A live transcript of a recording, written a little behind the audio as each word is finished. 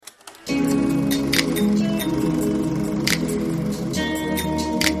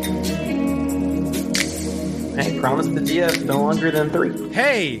promise the GF no longer than 3.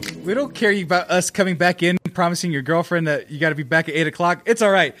 Hey, we don't care about us coming back in, promising your girlfriend that you got to be back at 8 o'clock. It's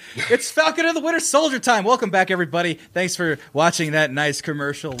all right. It's Falcon and the Winter Soldier time. Welcome back, everybody. Thanks for watching that nice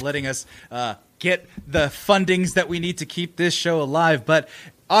commercial, letting us get the fundings that we need to keep this show alive. But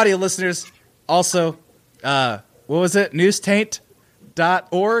audio listeners, also, what was it? Newstaint.org?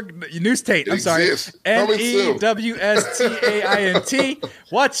 Newstaint, I'm sorry. NEWSTAINT.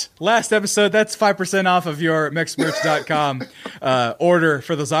 Watch last episode. That's 5% off of your mexmerch.com order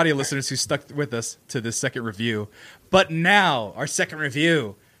for those audio listeners who stuck with us to this second review. But now, our second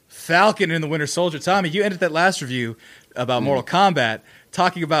review, Falcon and the Winter Soldier. Tommy, you ended that last review about Mortal Kombat,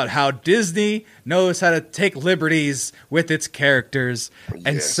 talking about how Disney knows how to take liberties with its characters. Yes.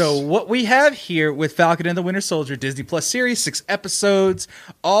 And so what we have here with Falcon and the Winter Soldier, Disney Plus series, 6 episodes,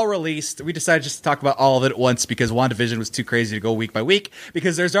 all released. We decided just to talk about all of it at once because WandaVision was too crazy to go week by week,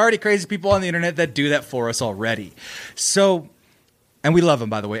 because there's already crazy people on the internet that do that for us already. So, and we love them,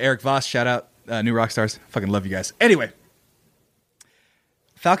 by the way. Eric Voss, shout out, New Rockstars. Fucking love you guys. Anyway,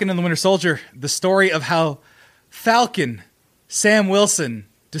 Falcon and the Winter Soldier, the story of how Falcon, Sam Wilson,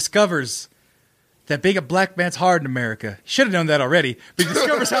 discovers that being a black man's hard in America. He should have known that already, but he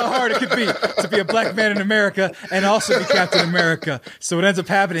discovers how hard it could be to be a black man in America and also be Captain America. So what ends up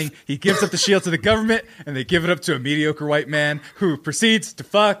happening, he gives up the shield to the government, and they give it up to a mediocre white man who proceeds to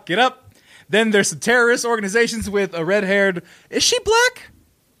fuck it up. Then there's some terrorist organizations with a red-haired... Is she black?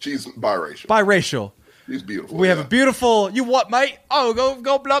 She's biracial. Biracial. She's beautiful. We have a beautiful... You what, mate? Oh,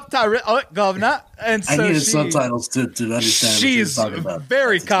 go bluff, Tyrant. Oh, governor. And so I needed subtitles to understand she is what you're talking about.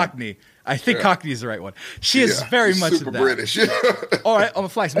 Very Cockney. I think Cockney is the right one. She is very much super that. British. All right, I'm a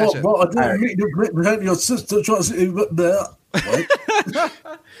fly smash it. Well, I didn't meet your sister trying to see there.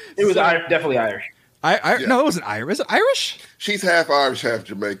 It was definitely Irish. No, it wasn't Irish. Is it Irish? She's half Irish, half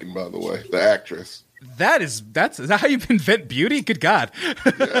Jamaican, by the way, the actress. Is that how you invent beauty? Good God.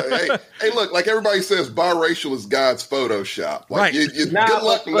 Hey, look, like everybody says, biracial is God's Photoshop. Like, right. Good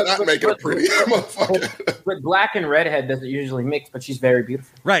luck not making a pretty motherfucker. But black and redhead doesn't usually mix, but she's very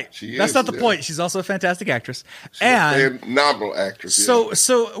beautiful. Right. That's not the point. She's also a fantastic actress. She's a phenomenal actress.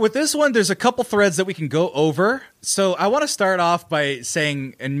 So with this one, there's a couple threads that we can go over. So I want to start off by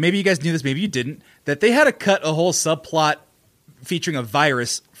saying, and maybe you guys knew this, maybe you didn't, that they had to cut a whole subplot featuring a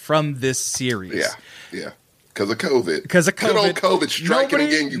virus from this series. Yeah. Because of COVID. Good old COVID striking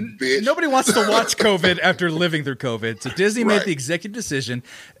again, you bitch. Nobody wants to watch COVID after living through COVID. So Disney made the executive decision.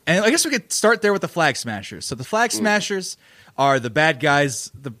 And I guess we could start there with the Flag Smashers. So the Flag Smashers are the bad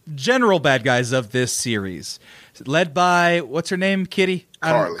guys, the general bad guys of this series. Led by, what's her name, Kitty?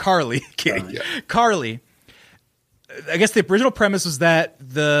 Carly. Kitty. Carly. I guess the original premise was that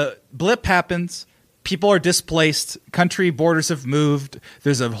the blip happens. People are displaced. Country borders have moved.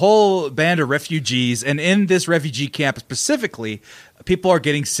 There's a whole band of refugees. And in this refugee camp specifically, people are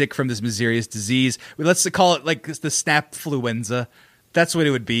getting sick from this mysterious disease. Let's call it like the snapfluenza. That's what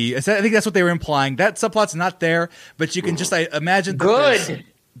it would be. I think that's what they were implying. That subplot's not there, but you can just imagine that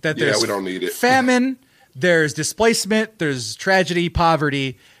there's we don't need it. Famine, there's displacement, there's tragedy,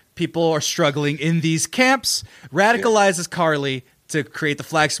 poverty. People are struggling in these camps. Radicalizes Carly to create the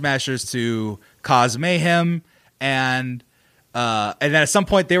Flag Smashers to cause mayhem, and then at some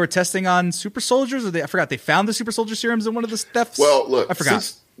point they were testing on super soldiers, or I forgot they found the super soldier serums in one of the thefts. Well, look, I forgot.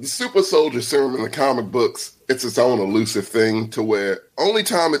 The super soldier serum in the comic books, it's its own elusive thing to where only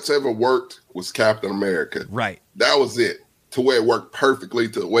time it's ever worked was Captain America. Right. That was it. To where it worked perfectly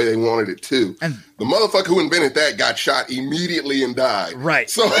to the way they wanted it to. And the motherfucker who invented that got shot immediately and died. Right.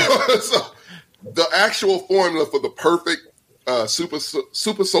 So the actual formula for the perfect super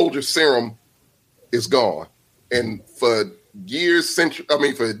soldier serum is gone. And for years,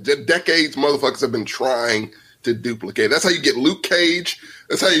 for decades, motherfuckers have been trying to duplicate. That's how you get Luke Cage.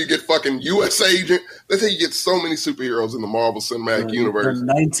 That's how you get fucking U.S. Agent. That's how you get so many superheroes in the Marvel Cinematic Universe. The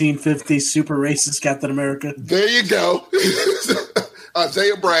 1950s super racist Captain America. There you go.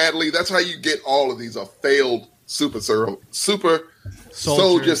 Isaiah Bradley. That's how you get all of these. A failed super soldier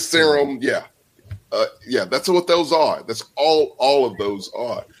serum. Yeah. That's what those are. That's all of those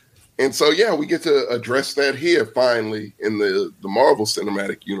are. And so, we get to address that here finally in the Marvel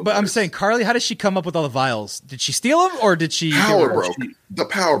Cinematic Universe. But I'm saying, Carly, how did she come up with all the vials? Did she steal them, or did she... Power broker. The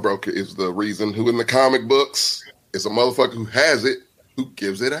power broker is the reason, who in the comic books is a motherfucker who has it, who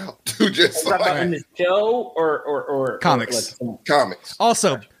gives it out. Who just in the show or comics. Comics.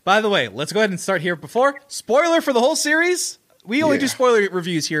 Also, by the way, let's go ahead and start here before. Spoiler for the whole series. We only do spoiler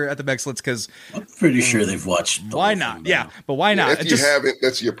reviews here at the Mexcellence because I'm pretty sure they've watched. Why not? But why not? If you haven't,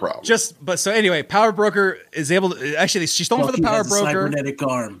 that's your problem. So anyway, Power Broker is able to actually. She's stolen for the Power Broker. Cybernetic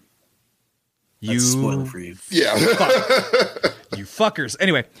arm. That's a spoiler for you. Yeah. You fuckers.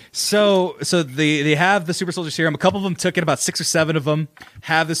 Anyway, so they have the super soldier serum. A couple of them took it. About 6 or 7 of them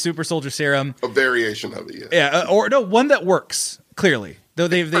have the super soldier serum. A variation of it. Yeah, or no, one that works clearly. Though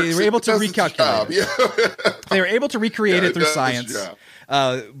they were able to recalculate it. Yeah. They were able to recreate it through science.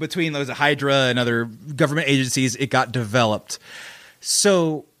 Between those Hydra and other government agencies, it got developed.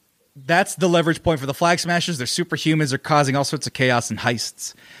 So that's the leverage point for the Flag Smashers. They're superhumans. They're causing all sorts of chaos and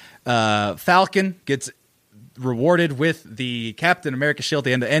heists. Falcon gets rewarded with the Captain America shield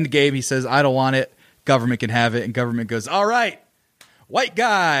at the end game. He says, I don't want it. Government can have it. And government goes, all right. White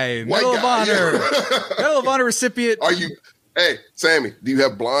guy. Medal of Honor. Medal of Honor recipient. Hey, Sammy, do you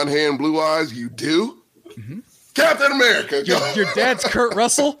have blonde hair and blue eyes? You do? Mm-hmm. Captain America. Your dad's Kurt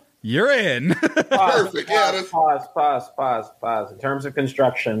Russell? You're in. Perfect. Pause. In terms of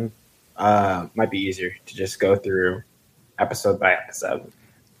construction, might be easier to just go through episode by episode.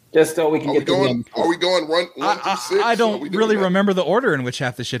 Just so we can get going. Are we going one through 6? I don't really remember the order in which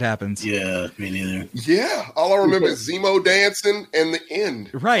half the shit happens. Yeah, me neither. Yeah, all I remember is Zemo dancing and the end.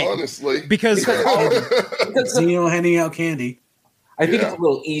 Right. Honestly. Because Zemo handing out candy. I think it's a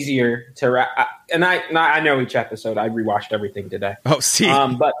little easier to wrap. And I know each episode. I rewatched everything today. Oh, see.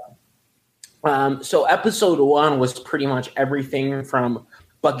 So episode 1 was pretty much everything from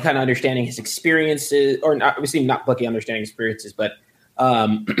Bucky kind of understanding his experiences, or not, obviously not Bucky understanding experiences, but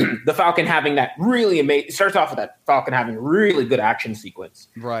the Falcon having that really amazing. Starts off with that Falcon having really good action sequence,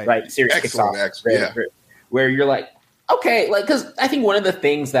 right? Series kicks off, where you're like, okay, like, because I think one of the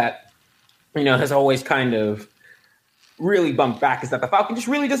things that has always kind of really bumped back is that the Falcon just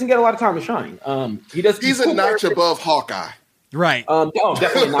really doesn't get a lot of time to shine. He's a notch above Hawkeye, right?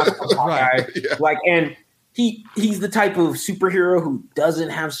 Definitely not above Hawkeye. Right. Yeah. Like, and he's the type of superhero who doesn't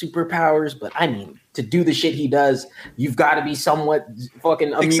have superpowers, but I mean, to do the shit he does, you've got to be somewhat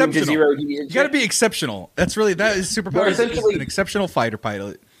fucking immune to zero. You got to be exceptional. That is superpowers. Is an exceptional fighter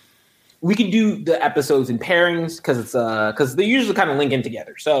pilot. We can do the episodes in pairings because they usually kind of link in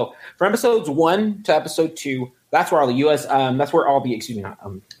together. So from episodes 1 to episode 2, that's where all the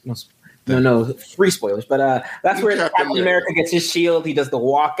no free spoilers, but that's where Captain America gets his shield. He does the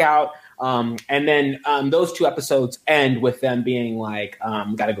walkout. And then those 2 episodes end with them being like,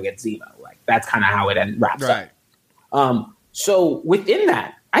 gotta go get Zemo. Like, that's kind of how it wraps up. So within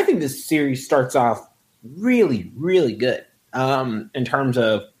that, I think this series starts off really, really good. In terms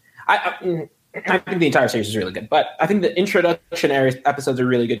of, I think the entire series is really good, but I think the introduction episodes are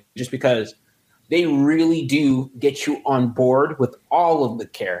really good just because they really do get you on board with all of the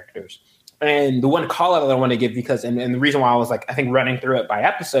characters. And the one call out that I want to give and the reason why I was like, I think running through it by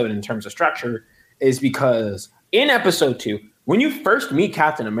episode in terms of structure is because in episode 2, when you first meet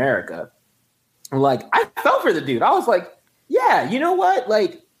Captain America, like, I fell for the dude. I was like, yeah, you know what?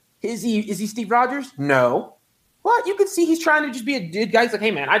 Like, is he Steve Rogers? No. But you can see he's trying to just be a dude. Guys, like, hey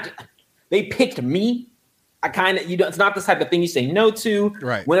man, they picked me. I kind of, it's not the type of thing you say no to.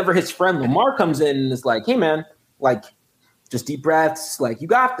 Right. Whenever his friend Lamar comes in and is like, hey man, like, just deep breaths, like, you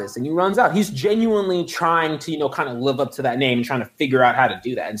got this, and he runs out. He's genuinely trying to, kind of live up to that name and trying to figure out how to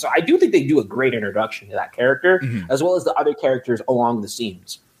do that. And so I do think they do a great introduction to that character, as well as the other characters along the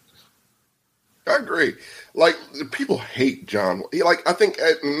scenes. I agree. Like, people hate John. Like, I think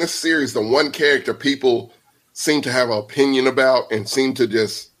in this series, the one character people seem to have an opinion about and seem to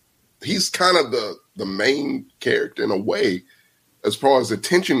he's kind of the main character in a way, as far as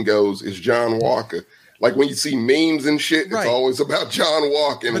attention goes, is John Walker. Like, when you see memes and shit, it's always about John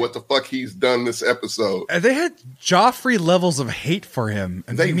Walker and what the fuck he's done this episode. They had Joffrey levels of hate for him.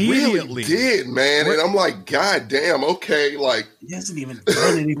 They really did, man. And I'm like, God damn, okay. Like, he hasn't even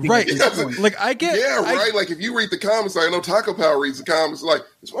done anything. Right. Like, I get. Yeah, right. Like, if you read the comments, I know Taco Power reads the comments, like,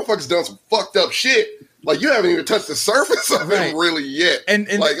 this motherfucker's done some fucked up shit. Like, you haven't even touched the surface of him really yet. And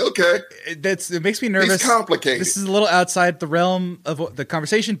like, okay. It makes me nervous. It's complicated. This is a little outside the realm of the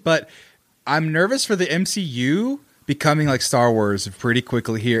conversation, but I'm nervous for the MCU becoming like Star Wars pretty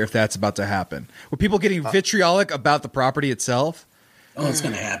quickly here if that's about to happen. With people getting vitriolic about the property itself. Oh, it's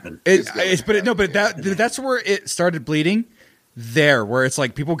going to happen. That's where it started bleeding there, where it's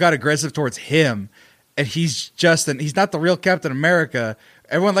like people got aggressive towards him, and he's not the real Captain America.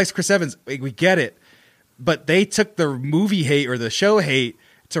 Everyone likes Chris Evans. We get it. But they took the movie hate or the show hate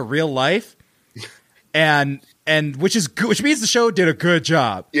to real life, and which is good, which means the show did a good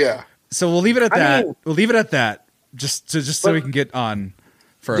job. Yeah. So we'll leave it at that. Just so we can get on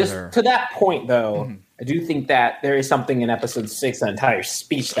further. Just to that point, though, I do think that there is something in episode 6, an entire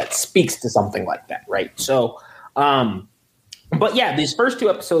speech that speaks to something like that, right? So, But yeah, these first 2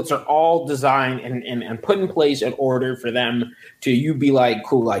 episodes are all designed and put in place in order for them to you be like,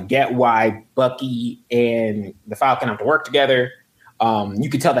 cool, I get why Bucky and the Falcon have to work together. You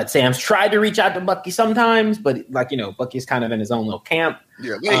can tell that Sam's tried to reach out to Bucky sometimes, but Bucky's kind of in his own little camp.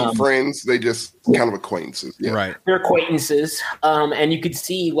 Yeah, they ain't friends. They just kind of acquaintances. Yeah. Right. They're acquaintances. And you could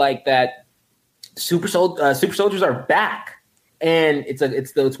see like that super soldiers are back. And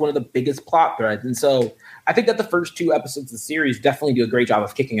it's one of the biggest plot threads. And so I think that the first 2 episodes of the series definitely do a great job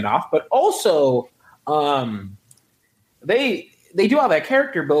of kicking it off. But also, they do all that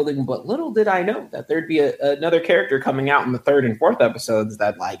character building. But little did I know that there'd be another character coming out in the 3rd and 4th episodes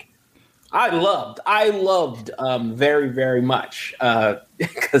that like I loved very, very much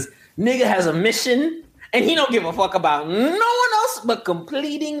because nigga has a mission. And he don't give a fuck about no one else but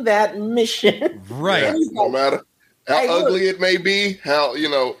completing that mission. Right. Yeah, no matter how ugly it may be, how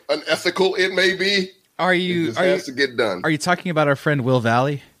unethical it may be. It has to get done. Are you talking about our friend Will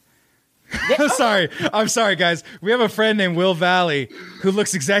Valley? Yeah. I'm sorry, guys. We have a friend named Will Valley who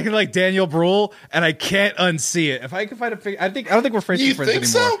looks exactly like Daniel Bruhl, and I can't unsee it. If I can find a picture, I don't think we're friends anymore. You think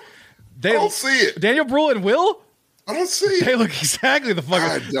so? I don't see it. Daniel Bruhl and Will? I don't see it. They look exactly the fuck.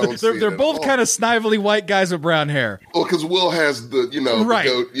 I don't see They're both kind of snively white guys with brown hair. Well, because Will has the right.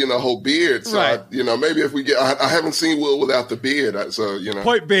 the whole beard. So right. Maybe if we get, I haven't seen Will without the beard.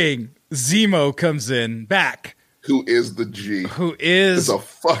 Point being, Zemo comes in back. Who is the G? Who is a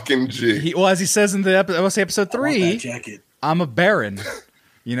fucking G? As he says in the episode 3, jacket. I'm a Baron.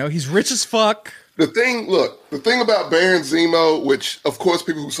 He's rich as fuck. The thing about Baron Zemo, which of course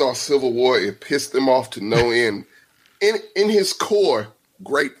people who saw Civil War, it pissed them off to no end. In his core,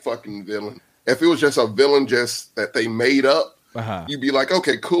 great fucking villain. If it was just a villain just that they made up, you'd be like,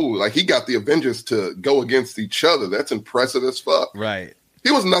 okay, cool. Like he got the Avengers to go against each other. That's impressive as fuck. Right. He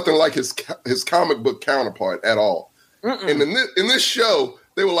was nothing like his comic book counterpart at all. Mm-mm. And in this show,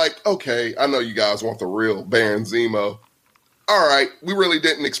 they were like, okay, I know you guys want the real Baron Zemo. All right, we really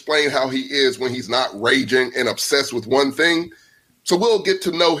didn't explain how he is when he's not raging and obsessed with one thing. So we'll get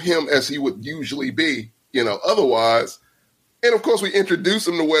to know him as he would usually be, otherwise. And of course, we introduce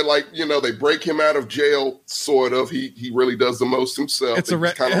him to where, they break him out of jail, sort of. He really does the most himself. It's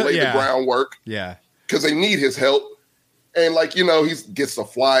kind of laid the groundwork. Yeah. Because they need his help. And he gets a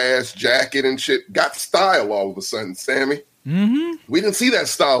fly-ass jacket and shit. Got style all of a sudden, Sammy. Mm-hmm. We didn't see that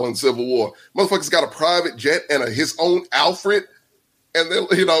style in Civil War. Motherfucker's got a private jet and his own Alfred. And then,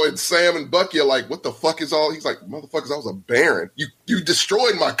 and Sam and Bucky are like, what the fuck is all? He's like, motherfuckers, I was a baron. You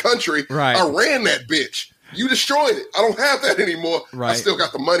destroyed my country. Right. I ran that bitch. You destroyed it. I don't have that anymore. Right. I still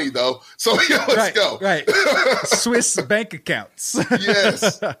got the money, though. So, let's go. Right. Swiss bank accounts.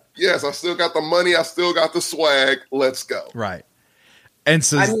 Yes, I still got the money. I still got the swag. Let's go. Right. And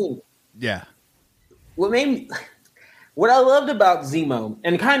so, yeah. What I loved about Zemo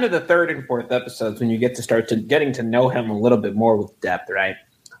and kind of the 3rd and 4th episodes when you get to start getting to know him a little bit more with depth, right?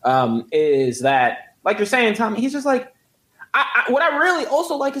 Is that, like you're saying, Tommy, he's just like, what I really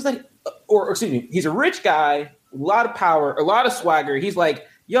also like is that, he's a rich guy, a lot of power, a lot of swagger. He's like,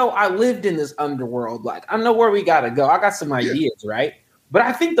 yo, I lived in this underworld. Like, I know where we got to go. I got some ideas, right? But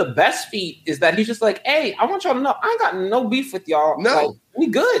I think the best feat is that he's just like, hey, I want y'all to know, I ain't got no beef with y'all. No. Like, we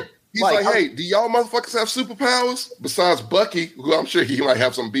good. He's like, hey, do y'all motherfuckers have superpowers? Besides Bucky, who I'm sure he might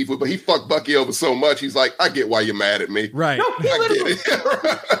have some beef with, but he fucked Bucky over so much, he's like, I get why you're mad at me. Right. No, I get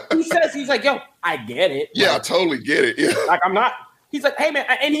it. He says, he's like, yo, I get it. Yeah, like, I totally get it. Yeah. Like, I'm not. He's like, hey, man.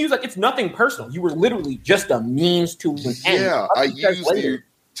 And he was like, it's nothing personal. You were literally just a means to an end. Yeah, I used you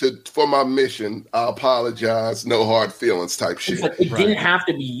for my mission. I apologize. No hard feelings type shit. Like, it didn't have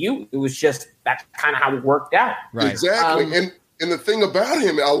to be you. It was just that's kind of how it worked out. Right. Exactly. And the thing about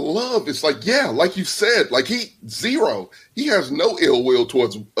him, I love, it's like, yeah, like you said, like zero. He has no ill will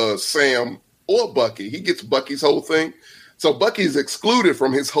towards Sam or Bucky. He gets Bucky's whole thing. So Bucky's excluded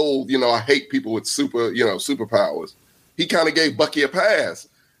from his whole, I hate people with superpowers. He kind of gave Bucky a pass.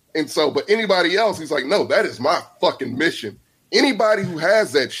 And so, but anybody else, he's like, no, that is my fucking mission. Anybody who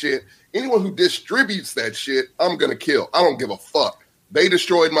has that shit, anyone who distributes that shit, I'm going to kill. I don't give a fuck. They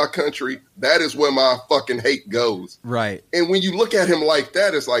destroyed my country. That is where my fucking hate goes. Right. And when you look at him like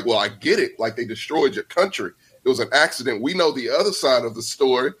that, it's like, well, I get it. Like, they destroyed your country. It was an accident. We know the other side of the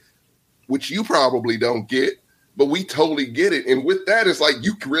story, which you probably don't get, but we totally get it. And with that, it's like,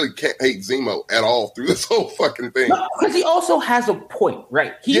 you really can't hate Zemo at all through this whole fucking thing. No, because he also has a point,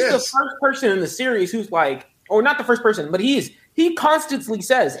 right? He's the first person in the series who's like, or not the first person, but he constantly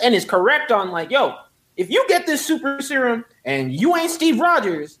says and is correct on like, yo, if you get this super serum and you ain't Steve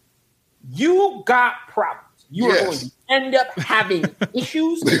Rogers, you got problems. You are going to end up having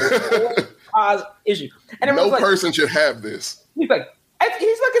issues. issue. And no person should have this. He's like,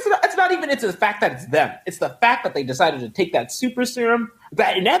 it's not even. It's the fact that it's them. It's the fact that they decided to take that super serum.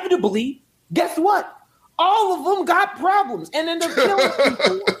 That inevitably, guess what? All of them got problems and end up killing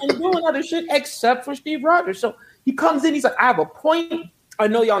people and doing other shit, except for Steve Rogers. So he comes in. He's like, I have a point. I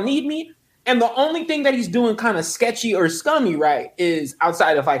know y'all need me. And the only thing that he's doing kind of sketchy or scummy, right, is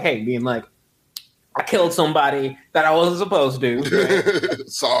outside of like, hey, being like, I killed somebody that I wasn't supposed to. Right?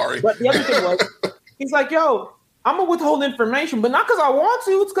 Sorry. But the other thing was, he's like, yo, I'm going to withhold information, but not because I want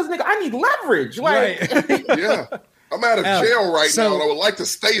to. It's because, nigga, I need leverage. Like, right. Yeah. I'm out of jail right now, and I would like to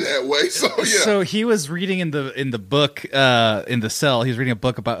stay that way. So, yeah. So he was reading in the book, in the cell, he was reading a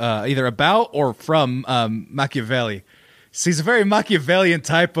book about either about or from Machiavelli. So he's a very Machiavellian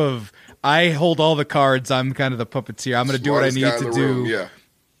type of, I hold all the cards. I'm kind of the puppeteer. I'm going to do what I need to do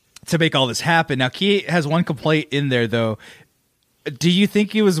to make all this happen. Now, Key has one complaint in there, though. Do you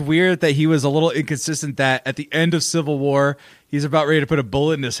think it was weird that he was a little inconsistent that at the end of Civil War, he's about ready to put a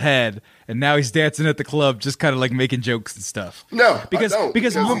bullet in his head, and now he's dancing at the club just kind of like making jokes and stuff? No,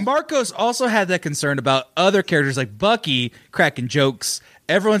 because Marcos also had that concern about other characters like Bucky cracking jokes.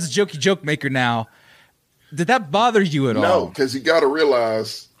 Everyone's a jokey joke maker now. Did that bother you at all? No, because you got to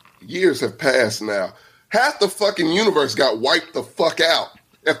realize years have passed now. Half the fucking universe got wiped the fuck out.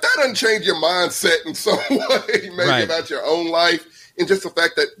 If that doesn't change your mindset in some way, maybe about your own life, and just the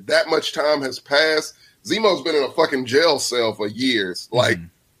fact that that much time has passed, Zemo's been in a fucking jail cell for years. Like,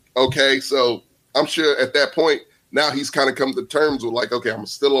 okay, so I'm sure at that point, now he's kind of come to terms with like, okay, I'm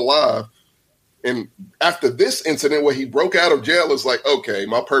still alive. And after this incident where he broke out of jail, it's like, okay,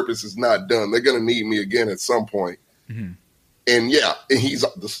 my purpose is not done. They're going to need me again at some point. Mm-hmm. And yeah, and he's,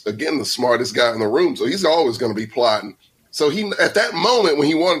 again, the smartest guy in the room, so he's always going to be plotting. So he, at that moment when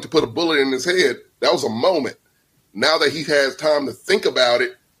he wanted to put a bullet in his head, that was a moment. Now that he has time to think about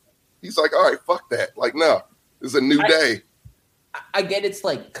it, he's like, all right, fuck that. Like, no, it's a new day. I get it's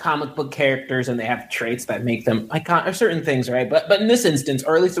like comic book characters and they have traits that make them iconic or certain things, right? But in this instance,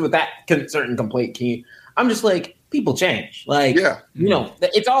 or at least with that certain complaint, Key, I'm just like, people change. Like, you know,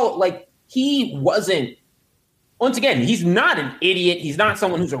 it's all like he wasn't. Once again, he's not an idiot. He's not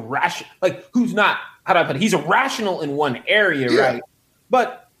someone who's irrational. Like, who's not, how do I put it? He's irrational in one area, right?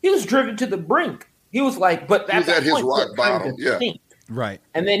 But he was driven to the brink. He was like, but he was at his rock bottom, right.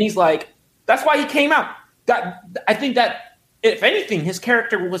 And then he's like, that's why he came out. I think that, if anything, his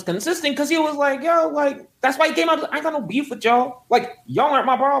character was consistent because he was like, yo, like, that's why he came out. I ain't got no beef with y'all. Like, y'all aren't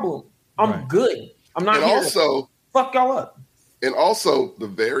my problem. I'm good. I'm not here to fuck y'all up. And also, the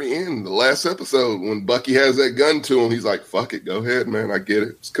very end, the last episode, when Bucky has that gun to him, he's like, fuck it, go ahead, man. I get it.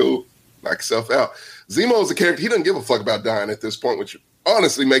 It's cool. Knock yourself out. Zemo's a character. He doesn't give a fuck about dying at this point, which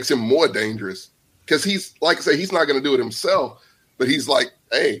honestly makes him more dangerous. Because he's, like I say, he's not going to do it himself. But he's like,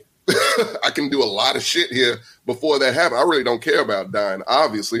 hey, I can do a lot of shit here before that happens. I really don't care about dying.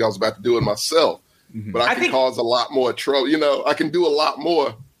 Obviously, I was about to do it myself. Mm-hmm. But I can cause a lot more trouble. You know, I can do a lot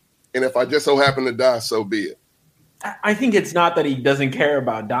more. And if I just so happen to die, so be it. I think it's not that he doesn't care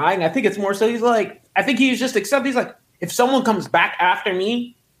about dying. I think it's more so he's like, I think he's just accepted. He's like, if someone comes back after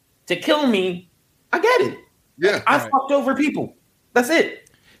me to kill me, I get it. Yeah. Like, I fucked over people. That's it.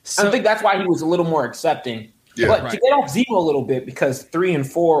 So, I think that's why he was a little more accepting. Yeah, but to get off Zemo a little bit, because 3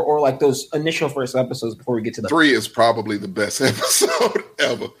 and 4, or like those initial first episodes before we get to the 3 is probably the best episode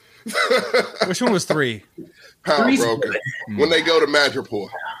ever. Which one was 3? Power Broker. When they go to Madripoor.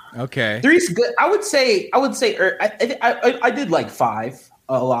 Okay. 3's good. I would say. I did like 5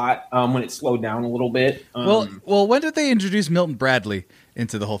 a lot when it slowed down a little bit. Well, when did they introduce Milton Bradley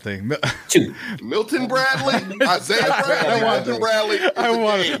into the whole thing? 2. Milton Bradley, Isaiah Bradley, Milton Bradley.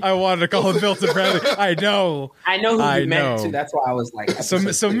 I wanted to call him Milton Bradley. I know who you meant to. That's why I was like, so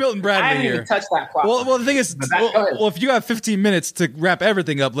Milton Bradley I didn't here. even touch that plot. Well, the thing is, if you have 15 minutes to wrap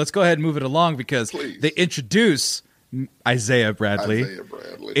everything up, let's go ahead and move it along because they introduce Isaiah Bradley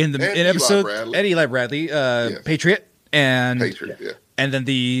in episode and Eli Bradley, Patriot, and then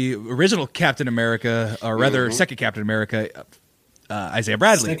the original Captain America, or rather second Captain America, Isaiah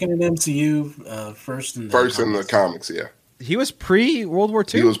Bradley. Second in MCU, first in the comics. Yeah, he was pre World War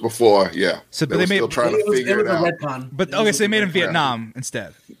II. He was before. Yeah, so they were still trying to figure it out. But okay, so they made him Vietnam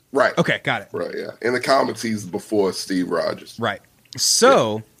instead. Right. Okay, got it. Right. Yeah. In the comics, he's before Steve Rogers. Right.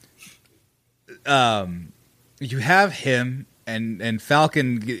 So, you have him, and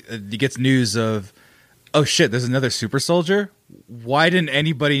Falcon gets news of, oh shit, there's another super soldier. Why didn't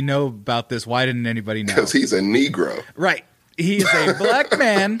anybody know about this? Why didn't anybody know? Because he's a Negro. Right. He is a black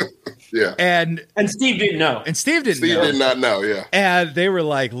man. Yeah. And Steve didn't know. Steve did not know, yeah. And they were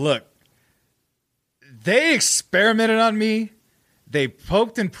like, look, they experimented on me. They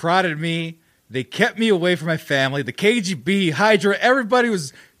poked and prodded me. They kept me away from my family. The KGB, Hydra, everybody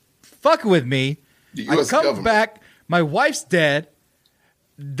was fucking with me. I come back. My wife's dead.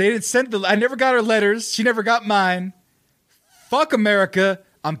 They didn't send I never got her letters. She never got mine. Fuck America.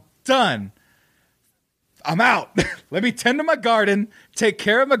 I'm done. I'm out. Let me tend to my garden, take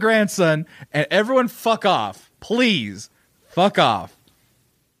care of my grandson, and everyone fuck off. Please. Fuck off.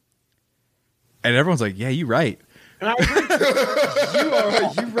 And everyone's like, yeah, you're right. And I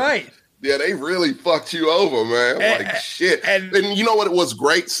agree. You're right. Yeah, they really fucked you over, man. Like shit. And you know what was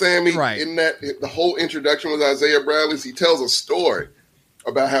great, Sammy? Right. In that the whole introduction with Isaiah Bradley, he tells a story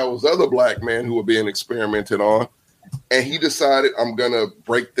about how it was other black men who were being experimented on, and he decided, I'm gonna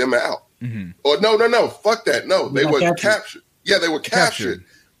break them out. Mm-hmm. Or no, fuck that. No, they were captured. Yeah, they were captured.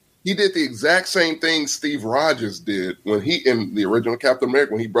 He did the exact same thing Steve Rogers did when he, in the original Captain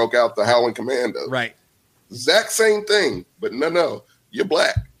America, when he broke out the Howling Commando. Right. Exact same thing, but no, you're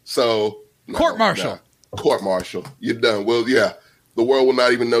black. So court-martial. Court-martial. You're done. Well, yeah, the world will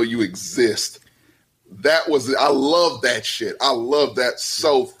not even know you exist. I love that shit. I love that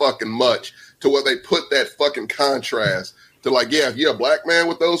so fucking much, to where they put that fucking contrast to like, yeah, if you're a black man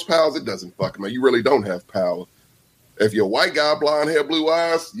with those powers, it doesn't fucking matter. You really don't have power. If you're a white guy, blonde hair, blue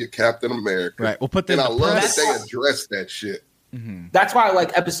eyes, you're Captain America. Right. We'll put that. And I love that they address that shit. Mm-hmm. That's why I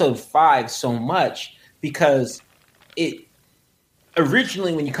like episode 5 so much, because it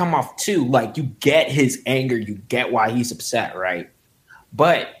originally, when you come off 2, like, you get his anger, you get why he's upset, right?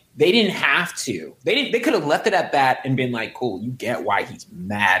 But they didn't have to. They could have left it at that and been like, cool, you get why he's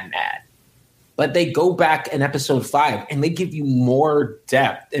mad. But they go back in episode 5 and they give you more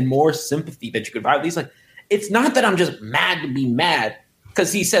depth and more sympathy that you could at least like. It's not that I'm just mad to be mad,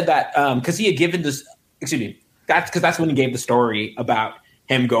 because he said that because he had given this. Excuse me. That's when he gave the story about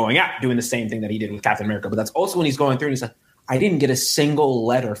him going out doing the same thing that he did with Captain America. But that's also when he's going through and he's like, I didn't get a single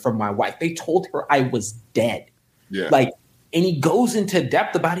letter from my wife. They told her I was dead. Yeah. Like, and he goes into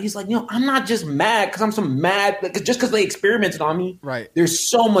depth about it. He's like, I'm not just mad because I'm so mad just because they experimented on me. Right. There's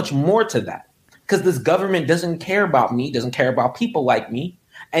so much more to that, because this government doesn't care about me, doesn't care about people like me.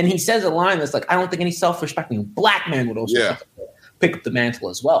 And he says a line that's like, I don't think any self-respecting black man would also pick up the mantle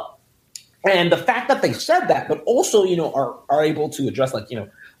as well. And the fact that they said that, but also, are able to address, like,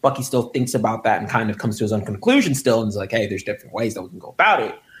 Bucky still thinks about that and kind of comes to his own conclusion still, and is like, hey, there's different ways that we can go about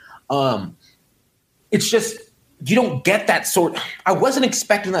it. It's just, you don't get that sort. I wasn't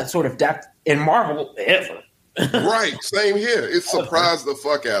expecting that sort of depth in Marvel ever. Right, same here. It surprised the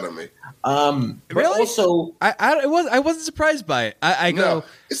fuck out of me. But really? Also, I wasn't surprised by it. I go, no,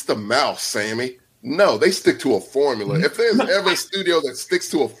 it's the mouth, Sammy. No, they stick to a formula. If there's ever a studio that sticks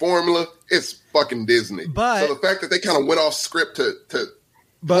to a formula, it's fucking Disney. But so the fact that they kind of went off script to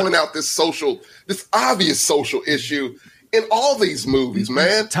point out this obvious social issue in all these movies,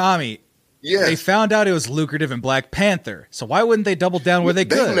 man. Tommy. Yes. They found out it was lucrative in Black Panther, so why wouldn't they double down where they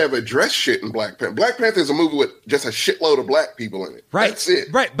could? They never addressed shit in Black Panther. Black Panther is a movie with just a shitload of black people in it. Right. That's it.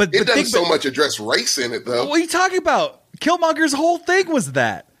 Right. But it doesn't so much address race in it, though. What are you talking about? Killmonger's whole thing was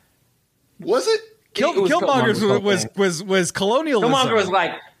that. Was it? Killmonger's was colonialism. Killmonger was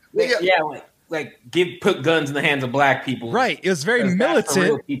like put guns in the hands of black people. Right. It was very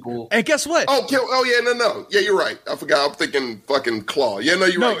militant. And guess what? No. Yeah, you're right. I forgot. I'm thinking fucking Claw. Yeah, no,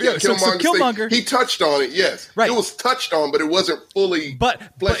 you're right. Yeah, Killmonger. He touched on it, yes. Right. It was touched on, but it wasn't fully But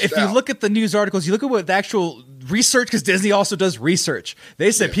if you look at the news articles, you look at what the actual research, because Disney also does research.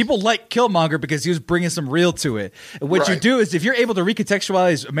 They said people like Killmonger because he was bringing some real to it. And what you do is, if you're able to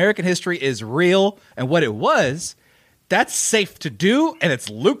recontextualize American history is real and what it was, that's safe to do, and it's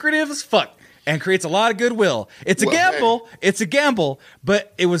lucrative as fuck. And creates a lot of goodwill. It's a gamble. Hey. It's a gamble,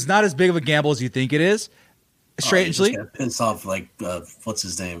 but it was not as big of a gamble as you think it is. Strangely, piss off like what's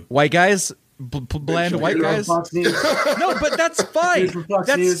his name? White guys, bland white guys. No, but that's fine.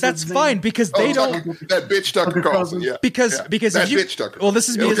 That's fine because they don't. That bitch Tucker Carlson. Yeah. Because that if you, bitch Tucker. Well, this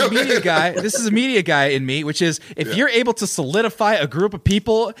is me as a media guy. This is a media guy in me, which is if you're able to solidify a group of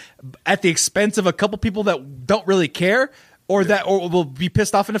people at the expense of a couple people that don't really care. Or will be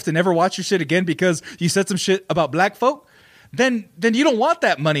pissed off enough to never watch your shit again because you said some shit about black folk, then you don't want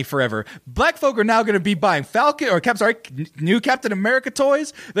that money forever. Black folk are now going to be buying Falcon new Captain America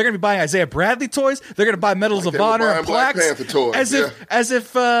toys. They're going to be buying Isaiah Bradley toys. They're going to buy Medals of Honor and plaques. As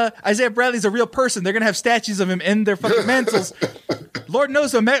if Isaiah Bradley's a real person. They're going to have statues of him in their fucking mantles. Lord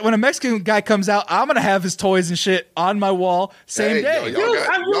knows when a Mexican guy comes out, I'm going to have his toys and shit on my wall same day.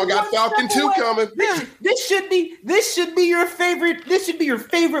 Y'all got Falcon 2 coming. This should be your favorite. This should be your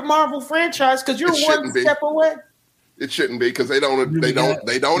favorite Marvel franchise because you're one step away. It shouldn't be because they don't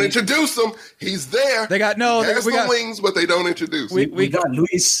introduce him. He's there. They got wings, but they don't introduce him. We got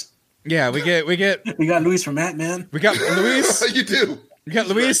Luis Yeah, we got Luis from Ant-Man. We got Luis. You do. You got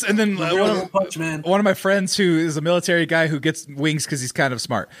Luis, and then one of my friends who is a military guy who gets wings because he's kind of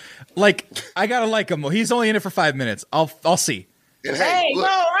smart. Like, I gotta like him. He's only in it for 5 minutes. I'll see. And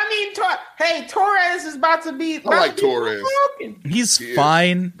Torres is about to be. I like Torres. He's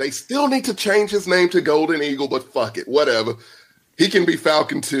fine. They still need to change his name to Golden Eagle, but fuck it, whatever. He can be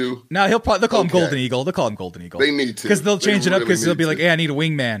Falcon too. No, they'll call him Golden Eagle. They'll call him Golden Eagle. They need to because they'll change it up because they'll be like, "Hey, I need a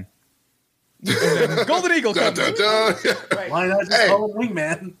wingman." Golden Eagle. Dun, dun, dun. Why not just call him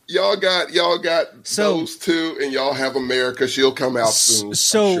wingman? Y'all got those two, and y'all have America. She'll come out soon.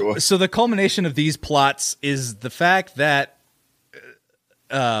 So the culmination of these plots is the fact that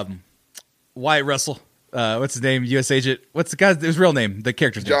Wyatt Russell, what's his name, U.S. agent, what's the guy's his real name, the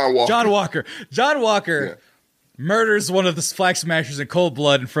character's name? John Walker murders one of the Flag Smashers in cold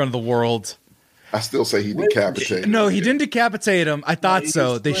blood in front of the world. I still say he decapitated him. No, he didn't decapitate him. I thought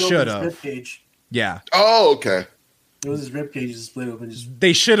so. They should have. Yeah. Oh, okay. It was his ribcage split open.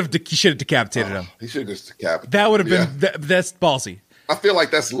 They should have. He should have decapitated him. He should have just decapitated. That would have been. That's ballsy. I feel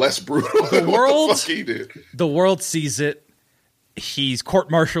like that's less brutal. The world. What the fuck he did. The world sees it. He's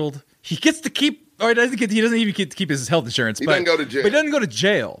court-martialed. He gets to keep. Or he doesn't even get to keep his health insurance. He doesn't go to jail. But he doesn't go to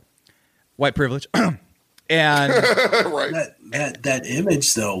jail. White privilege. And right. That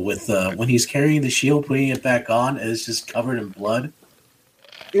image though, with when he's carrying the shield, putting it back on, and it's just covered in blood.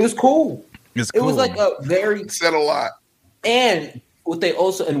 It was cool. It was like a very said a lot. And what they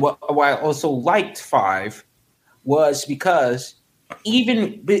also why I also liked 5 was because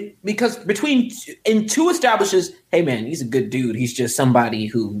between 2 establishes, hey man, he's a good dude. He's just somebody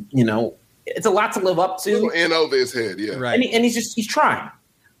who it's a lot to live up to. In over his head, yeah. Right. And he's trying.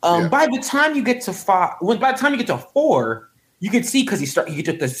 By the time you get to 4, you can see because he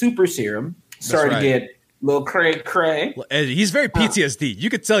took the super serum, started to get a little cray. He's very PTSD. You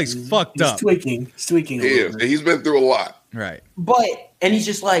could tell he's fucked up. He's tweaking. He's been through a lot. Right. And he's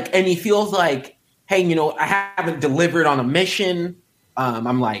just like, and he feels like, hey, I haven't delivered on a mission.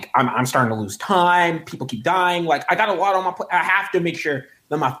 I'm starting to lose time. People keep dying. Like, I got a lot on my plate. I have to make sure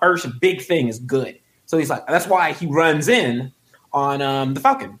that my first big thing is good. So he's like, that's why he runs in on the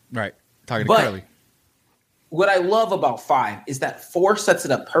Falcon. Right. Talking to Carly. What I love about 5 is that 4 sets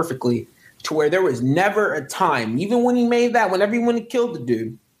it up perfectly to where there was never a time, even when he made that, when everyone killed the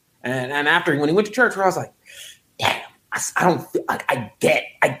dude, and after when he went to church, where I was like, damn, I don't feel like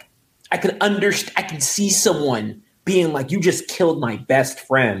I can understand. I can see someone being like, you just killed my best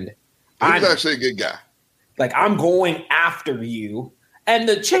friend. He was actually a good guy. Like, I'm going after you. And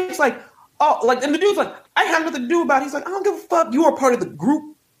the chick's like, oh, like, and the dude's like, I have nothing to do about it. He's like, I don't give a fuck. You are part of the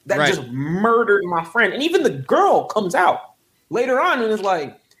group that just murdered my friend. And even the girl comes out later on and is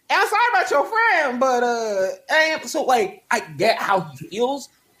like, I'm sorry about your friend, but so like, I get how he feels,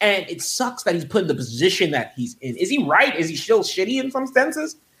 and it sucks that he's put in the position that he's in. Is he right? Is he still shitty in some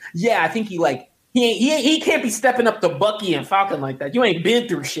senses? Yeah, I think he can't be stepping up to Bucky and Falcon like that. You ain't been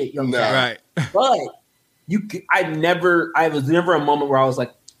through shit, young guy. Right. But I was never a moment where I was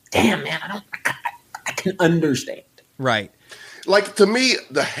like, damn, man, I can understand. Right. Like, to me,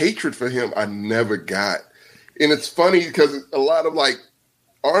 the hatred for him, I never got. And it's funny because a lot of like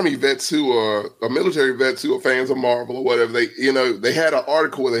Army vets or military vets who are fans of Marvel or whatever, they had an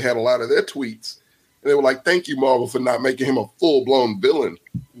article where they had a lot of their tweets. And they were like, thank you, Marvel, for not making him a full-blown villain.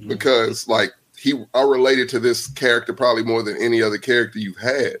 Mm-hmm. Because, like, I related to this character probably more than any other character you've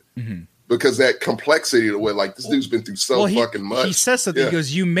had. Mm-hmm. Because that complexity of the way, like, this dude's been through fucking much. He says something. He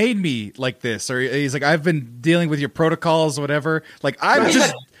goes, you made me like this. Or he's like, I've been dealing with your protocols or whatever. Like, I've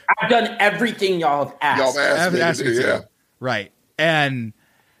done everything y'all have asked. Y'all have asked me to. Yeah. Right. And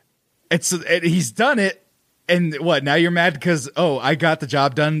he's done it. And what, now you're mad because, I got the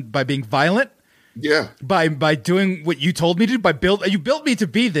job done by being violent? Yeah. By doing what you told me to, you built me to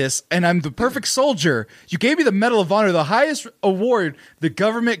be this, and I'm the perfect soldier. You gave me the Medal of Honor, the highest award the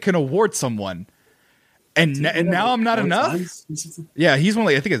government can award someone. And now I'm not enough? Yeah, he's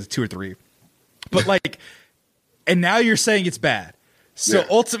only, I think it's 2 or 3. But like, and now you're saying it's bad. So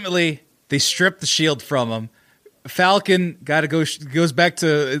ultimately, they strip the shield from him. Falcon goes back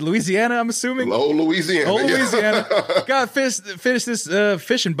to Louisiana, I'm assuming. Louisiana. Got finish this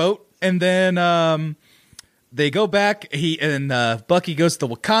fishing boat. And then they go back. Bucky goes to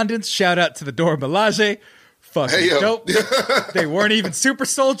the Wakandans. Shout out to the Dora Milaje. Fucking dope. They weren't even super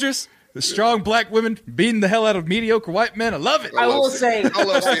soldiers. The strong black women beating the hell out of mediocre white men. I love it. I will say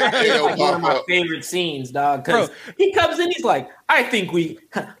that is like one of my favorite scenes, dog. Because he comes in, he's like, I think you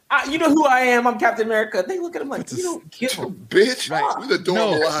know who I am. I'm Captain America. They look at him like, you don't give a bitch. Right.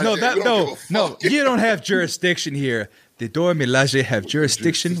 No, you don't have jurisdiction here. the Dora Milaje have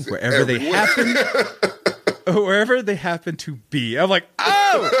jurisdiction wherever they happen. Wherever they happen to be. I'm like,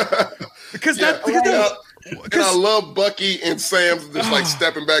 oh! Because and I love Bucky and Sam's just like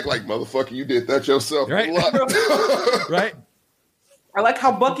stepping back like, motherfucker, you did that yourself. Right? Right? I like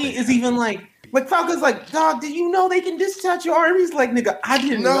how Bucky is even like Falcon's like, dog, did you know they can dispatch your armies? Like, nigga, I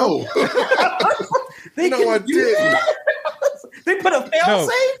didn't know. I didn't. They put a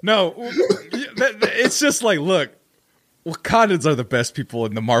fail-safe? No. It's just like, look, Wakandans are the best people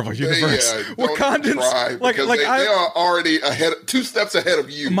in the Marvel universe. Wakandans, they are already ahead, 2 steps ahead of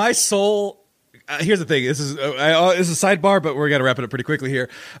you. My soul. Here's the thing. This is a sidebar, but we're gonna wrap it up pretty quickly here.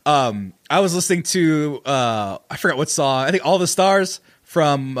 I was listening to I forgot what song. I think All the Stars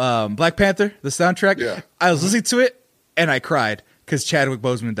from Black Panther, the soundtrack. Yeah. I was listening to it and I cried because Chadwick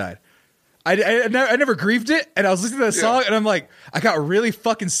Boseman died. I never grieved it, and I was listening to that song, and I'm like, I got really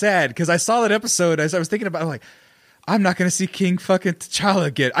fucking sad because I saw that episode. As I was thinking about it, I'm like, I'm not gonna see King fucking T'Challa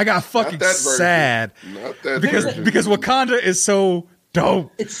again. I got fucking sad because Wakanda is so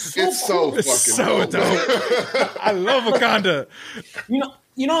dope. It's so fucking dope. I love Wakanda.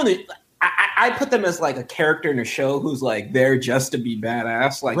 I put them as like a character in a show who's like there just to be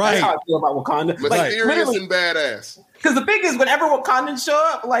badass. Like that's how I feel about Wakanda. Mysterious and badass. Because the thing is, whenever Wakandans show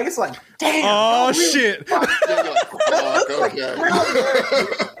up, like it's like, damn. Oh shit.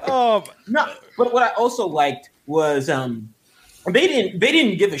 No, but what I also liked was they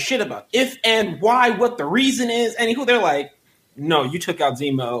didn't give a shit about if and why, what the reason is, and who they're like, no, you took out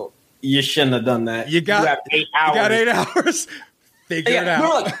Zemo. You shouldn't have done that. You have 8 hours. You got 8 hours. Figure it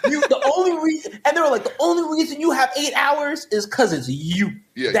out. They were like, the only reason you have 8 hours is because it's you.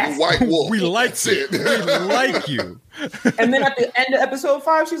 Yeah, that's you white wolf. We like it. We like you. And then at the end of episode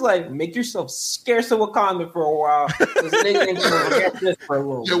 5, she's like, make yourself scarce of Wakanda for a while.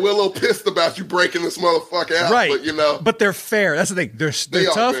 Yeah, we're a little pissed about you breaking this motherfucker out. Right. But, but they're fair. That's the thing. They're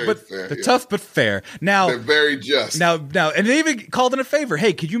tough, but fair, they're tough but fair. Now they're very just. Now, and they even called in a favor.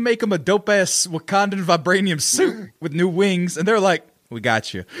 Hey, could you make them a dope ass Wakandan vibranium suit with new wings? And they're like, we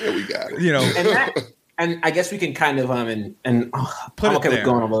got you. Yeah, we got it. And I guess we can kind of put I'm it okay there. with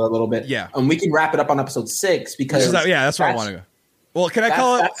going over a little bit. Yeah. We can wrap it up on episode 6 because that's where I want to go. Well, can I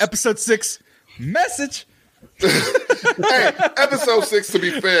call it episode 6 message? Hey, episode 6, to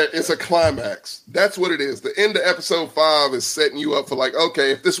be fair, it's a climax. That's what it is. The end of episode 5 is setting you up for like,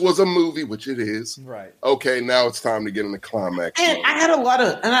 okay, if this was a movie, which it is, right? Okay, now it's time to get in the climax. And I had a lot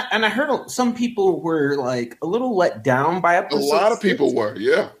of, and I heard some people were like a little let down by episode 6. A lot of people were,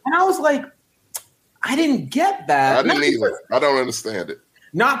 yeah. And I was like, I didn't get that. I didn't either. I don't understand it.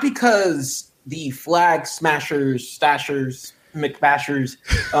 Not because the flag smashers, stashers, McBashers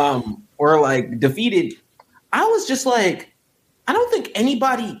were like defeated. I was just like, I don't think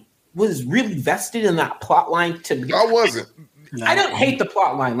anybody was really vested in that plot line to me. I wasn't. I don't hate the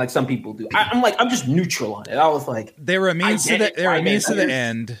plot line like some people do. I'm just neutral on it. I was like, they were a means to the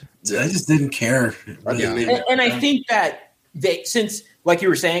end. I just didn't care. And I think that since, like you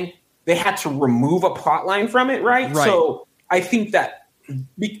were saying, they had to remove a plot line from it, right? So I think that,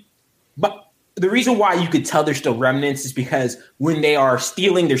 but the reason why you could tell there's still remnants is because when they're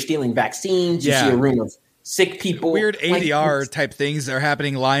stealing vaccines. You see a room of sick people. Weird ADR type things are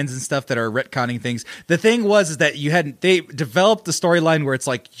happening, lines and stuff that are retconning things. The thing is that they developed the storyline where it's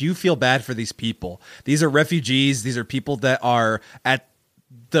like, you feel bad for these people. These are refugees. These are people that are at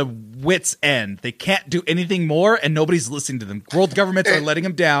the wit's end. They can't do anything more, and nobody's listening to them. World governments are letting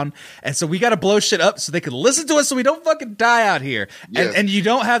them down, and so we got to blow shit up so they can listen to us, so we don't fucking die out here. Yes. And you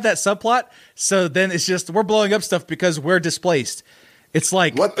don't have that subplot, so then it's just we're blowing up stuff because we're displaced. It's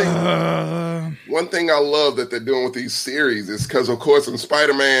like one thing I love that they're doing with these series is because, of course, in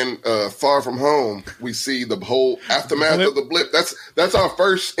Spider-Man Far From Home, we see the whole aftermath of the blip. That's our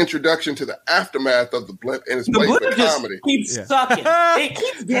first introduction to the aftermath of the blip, and it's played for comedy. Keeps sucking. It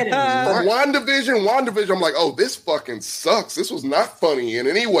keeps getting From WandaVision, I'm like, oh, this fucking sucks. This was not funny in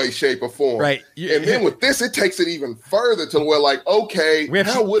any way, shape, or form. Right. And then with this, it takes it even further to where, like, okay,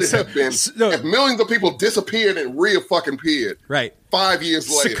 how would it have been if millions of people disappeared and fucking appeared? Right. 5 years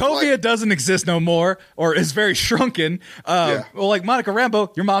later. Sokovia doesn't exist no more, or is very shrunken. Well, like Monica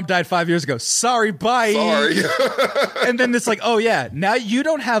Rambeau, your mom died 5 years ago. Sorry, bye. Sorry. And then it's like, oh yeah, now you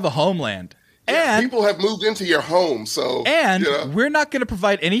don't have a homeland. And people have moved into your home, so we're not going to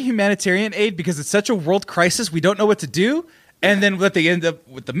provide any humanitarian aid because it's such a world crisis. We don't know what to do. And then what they end up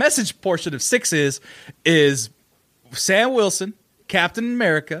with the message portion of 6 is Sam Wilson, Captain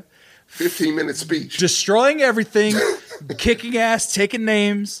America, 15-minute speech, destroying everything, kicking ass, taking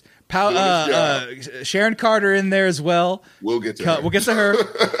names, Sharon Carter in there as well. We'll get to her. We'll get to her.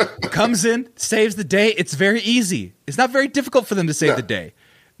 Comes in, saves the day. It's very easy. It's not very difficult for them to save the day.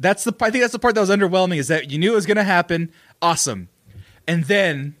 I think that's the part that was underwhelming, is that you knew it was going to happen. Awesome. And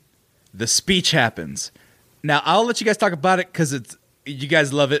then the speech happens. Now, I'll let you guys talk about it because you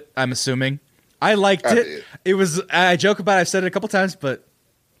guys love it, I'm assuming. I liked it. I joke about it. I've said it a couple times, but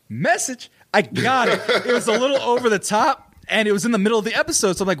message, I got it. It was a little over the top, and it was in the middle of the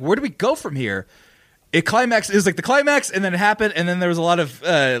episode. So I'm like, where do we go from here? It was like the climax, and then it happened, and then there was a lot of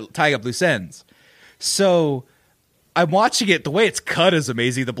tying up loose ends. So I'm watching it. The way it's cut is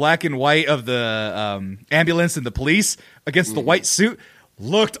amazing. The black and white of the ambulance and the police against the white suit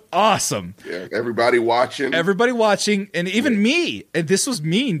looked awesome. Yeah, everybody watching. And even me. And this was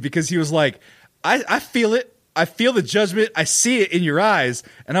mean because he was like, I feel it. I feel the judgment. I see it in your eyes.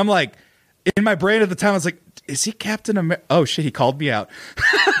 And I'm like, in my brain at the time, I was like, is he Captain America? Oh, shit, he called me out.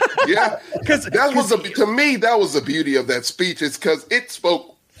 Yeah. To me, that was the beauty of that speech. It's because it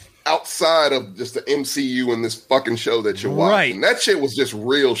spoke outside of just the MCU and this fucking show that you're watching. That shit was just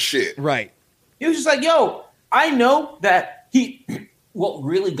real shit. Right. He was just like, yo, I know that what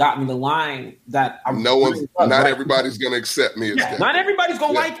really got me the line that not everybody's going to accept me. Not everybody's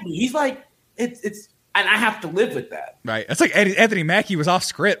going to like me. He's like, it's, and I have to live with that. Right. It's like Anthony Mackie was off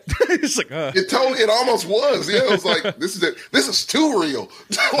script. It's like, it almost was. Yeah. It was like, this is too real.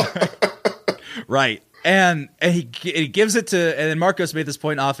 Right. And he gives it to, and then Marcos made this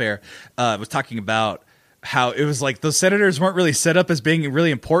point off air, was talking about how it was like those senators weren't really set up as being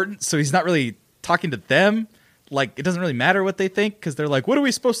really important. So he's not really talking to them. Like, it doesn't really matter what they think because they're like, what are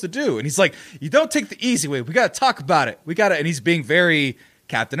we supposed to do? And he's like, you don't take the easy way. We got to talk about it. And he's being very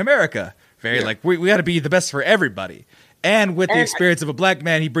Captain America, like, we got to be the best for everybody. And with the experience of a black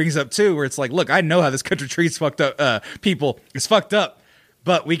man, he brings up too, where it's like, look, I know how this country treats fucked up people. It's fucked up,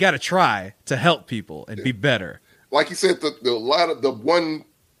 but we got to try to help people and be better. Like he said, the one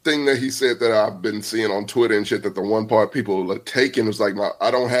thing that he said that I've been seeing on Twitter and shit, that the one part people are taking was like, I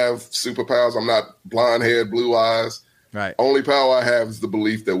don't have superpowers. I'm not blonde haired, blue eyes. Right. Only power I have is the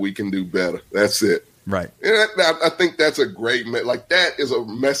belief that we can do better. That's it. Right. And I think that's a great, that is a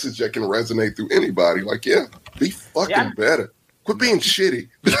message that can resonate through anybody. Like, be fucking better. Quit being shitty.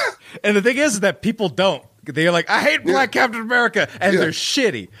 And the thing is that people don't. They're like, I hate Black Captain America, and they're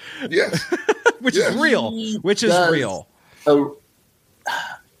shitty. Yes. Which is real.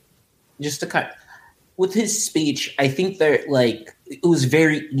 Just to cut with his speech, I think that it was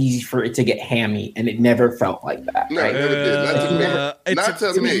very easy for it to get hammy, and it never felt like that. No, right? it never did. Not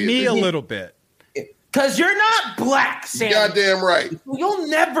to me. Me a little bit. Because you're not black, Sammy. Goddamn right. You'll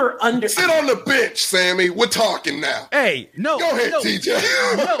never understand. Sit on the bench, Sammy. We're talking now. Hey, no. Go ahead,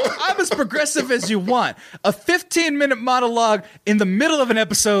 TJ. No, I'm as progressive as you want. A 15-minute monologue in the middle of an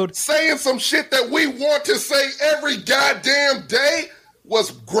episode. Saying some shit that we want to say every goddamn day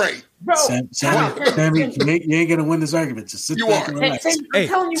was great. Bro, Sammy, you ain't gonna win this argument. Just sit back and relax. Hey,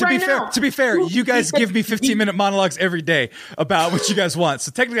 to be fair, you guys give me 15-minute monologues every day about what you guys want.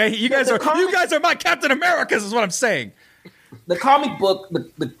 So technically, you guys are my Captain Americas, is what I'm saying. The comic book,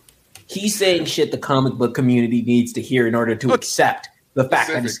 he's saying shit the comic book community needs to hear in order to accept the fact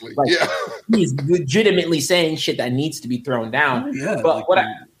that he's legitimately saying shit that needs to be thrown down. But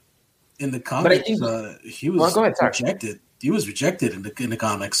in the comics, he was rejected. He was rejected in the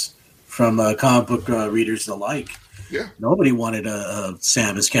comics from comic book readers alike. Yeah, nobody wanted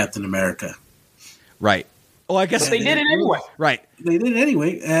Sam as Captain America. Right. Well, I guess they did it anyway. Right. They did it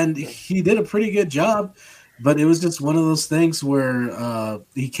anyway, and he did a pretty good job. But it was just one of those things where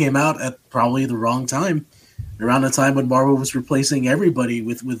he came out at probably the wrong time, around the time when Marvel was replacing everybody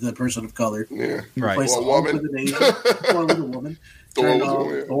with a person of color. Yeah, right. Replaced Hulk with an Asian, Thor with a woman,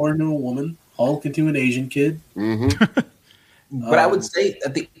 Thor into a woman, Hulk into an Asian kid. Mm-hmm. But I would say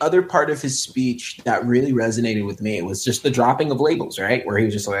that the other part of his speech that really resonated with me was just the dropping of labels, right? Where he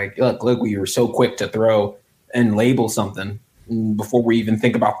was just like, look, we were so quick to throw and label something before we even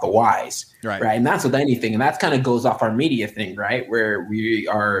think about the whys. Right. And that's with anything. And that kind of goes off our media thing, right? Where we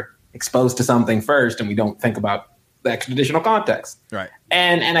are exposed to something first and we don't think about the additional context. Right.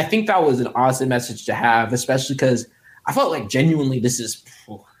 And I think that was an awesome message to have, especially because I felt like genuinely this is...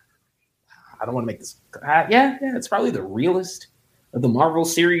 I don't want to make this. It's probably the realest of the Marvel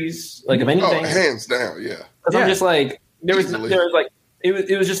series, of anything. Oh, hands down, yeah. Because I'm just like, it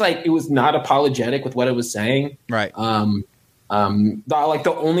was not apologetic with what it was saying, right? The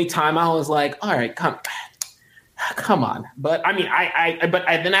only time I was like, all right, come on. But I mean,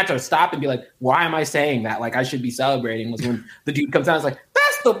 I then had to stop and be like, why am I saying that? Like, I should be celebrating. Was when the dude comes out, I was like,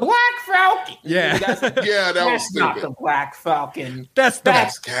 that's the Black Falcon. Yeah. That was stupid. Not the Black Falcon. That's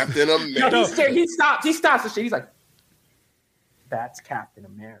Captain America. No, he stops the shit. He's like, that's Captain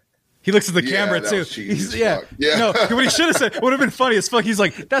America. He looks at the camera too. No, what he should have said would have been funny as fuck. He's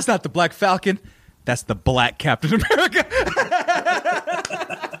like, that's not the Black Falcon. That's the Black Captain America.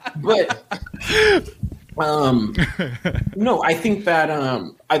 But no, I think that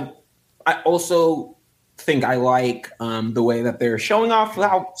I also think I like the way that they're showing off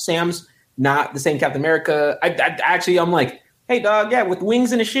how Sam's not the same Captain America. I'm like, hey dog, with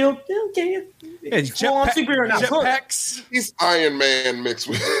wings and a shield, okay. Jetpacks. He's Iron Man mixed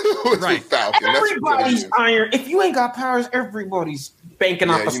with Falcon. Everybody's Iron. If you ain't got powers, everybody's banking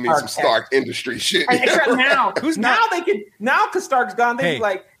off a you Stark. need some Stark Industry shit. Except now, because Stark's gone, they be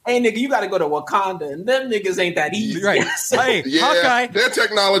like, hey nigga, you got to go to Wakanda, and them niggas ain't that easy. Right? Hey, Hawkeye, their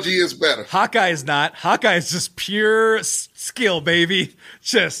technology is better. Hawkeye is not. Hawkeye is just pure skill, baby.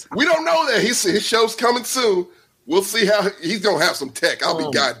 We don't know that his show's coming soon. We'll see how he's gonna have some tech. I'll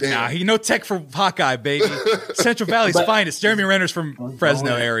be goddamn. Nah, he no tech for Hawkeye, baby. Central Valley's finest. Jeremy Renner's from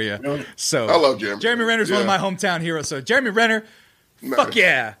Fresno area, so I love Jeremy. Jeremy Renner's one of my hometown heroes. So Jeremy Renner, fuck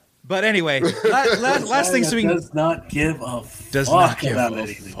yeah. But anyway, last thing, so we does not give a fuck.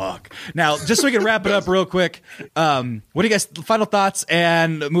 Now, just so we can wrap it up real quick, what do you guys? Final thoughts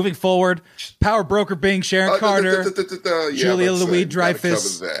and moving forward. Power broker being Sharon Carter, Julia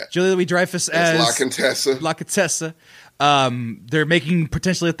Louis-Dreyfus as La Contessa. They're making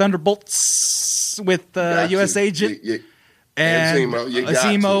potentially a Thunderbolts with U.S. Agent and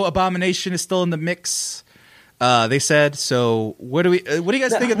Zemo. Abomination is still in the mix. They said so. What do you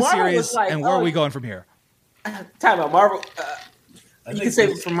guys think of the series, and where are we going from here? Talk about Marvel. You can say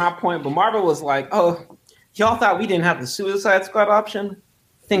it from my point, but Marvel was like, "Oh, y'all thought we didn't have the Suicide Squad option?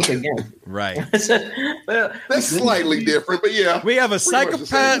 Think again." Right. That's slightly different, but yeah, we have a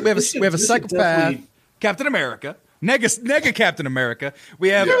psychopath. We have a psychopath. Captain America, nega Captain America. We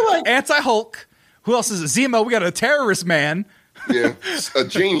have anti-Hulk. Who else is it? Zemo. We got a terrorist man. Yeah, a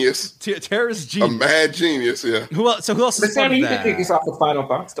genius. Terrorist genius. A mad genius, yeah. Who else is part of Sammy, you that? can kick us off the Final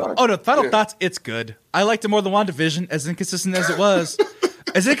Thoughts, dog. Oh, no, Final Thoughts, it's good. I liked it more than WandaVision, as inconsistent as it was.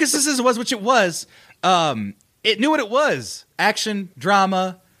 Which it was. It knew what it was. Action,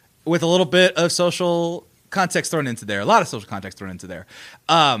 drama, with a little bit of social context thrown into there. A lot of social context thrown into there.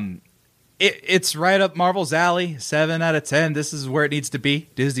 It's right up Marvel's alley. 7 out of 10. This is where it needs to be.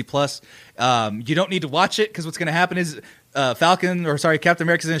 Disney Plus. You don't need to watch it, because what's going to happen is Captain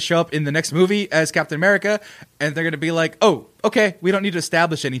America's going to show up in the next movie as Captain America, and they're going to be like, oh, okay, we don't need to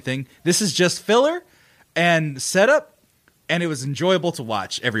establish anything. This is just filler and setup, and it was enjoyable to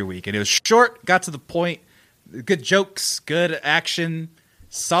watch every week. And it was short, got to the point, good jokes, good action,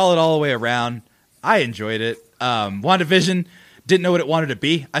 solid all the way around. I enjoyed it. WandaVision didn't know what it wanted to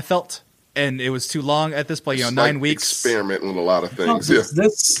be, I felt, and it was too long at this point, 9 weeks. Experimenting with a lot of things.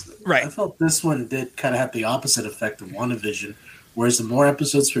 Right. I felt this one did kind of have the opposite effect of WandaVision, whereas the more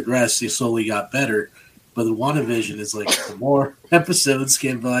episodes progressed, they slowly got better. But the WandaVision is like the more episodes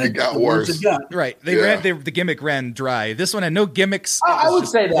came by, it got worse. Right. The gimmick ran dry. This one had no gimmicks. I would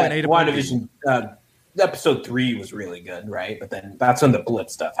say that WandaVision episode 3 was really good, right? But then that's when the blip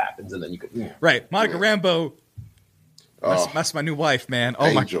stuff happens, and then you could right. Monica Rambeau. That's my new wife, man. Oh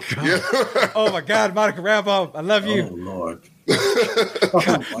Angel. My god! Oh my god, Monica Rambeau, I love you. Oh Lord.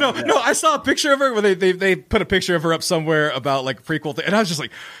 No, I saw a picture of her where they put a picture of her up somewhere about like a prequel thing, and I was just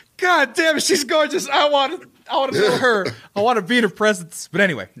like, God damn it, she's gorgeous. I want to know her. I want to be in her presence. But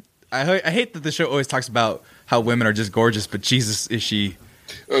anyway, I hate that the show always talks about how women are just gorgeous, but Jesus, is she?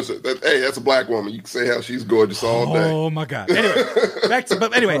 Hey, that's a black woman. You can say how she's gorgeous all day. Oh my god. Anyway,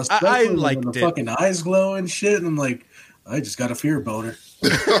 I liked it. The fucking eyes glow and shit, and I'm like, I just got a fear boner.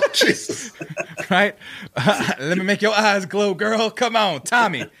 Oh, Jesus. Right? Let me make your eyes glow, girl. Come on,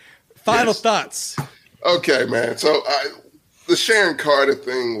 Tommy. Final thoughts. Okay, man. So the Sharon Carter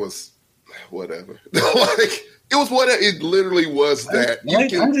thing was whatever. Like it was what it literally was. That I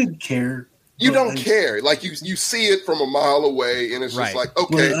didn't care. You don't care. Like you see it from a mile away, and it's just like,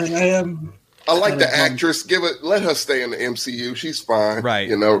 okay. Well, I like the actress. Let her stay in the MCU. She's fine, right?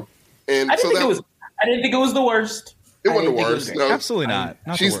 And I didn't think it was the worst. It wasn't the worst. No, absolutely not.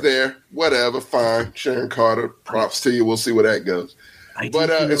 She's there. Whatever. Fine. Sharon Carter. Props to you. We'll see where that goes.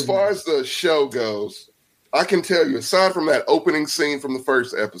 But as far as the show goes, I can tell you, aside from that opening scene from the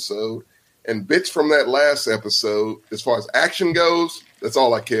first episode and bits from that last episode, as far as action goes, that's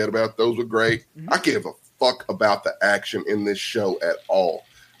all I cared about. Those were great. I give a fuck about the action in this show at all.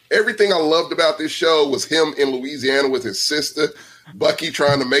 Everything I loved about this show was him in Louisiana with his sister, Bucky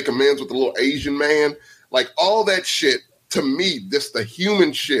trying to make amends with the little Asian man. Like, all that shit to me, just the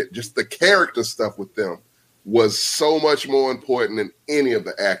human shit, just the character stuff with them was so much more important than any of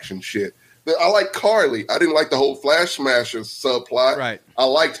the action shit. I like Carly. I didn't like the whole Flash Smasher subplot. Right. I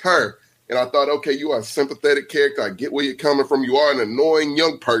liked her. And I thought, okay, you are a sympathetic character. I get where you're coming from. You are an annoying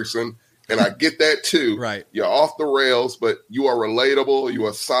young person, and I get that too. Right. You're off the rails, but you are relatable. You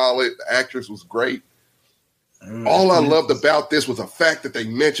are solid. The actress was great. All I loved about this was the fact that they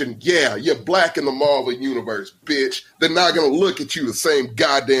mentioned, yeah, you're black in the Marvel Universe, bitch. They're not going to look at you the same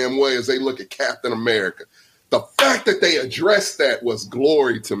goddamn way as they look at Captain America. The fact that they addressed that was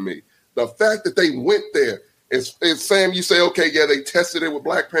glory to me. The fact that they went there. It's Sam, you say, okay, yeah, they tested it with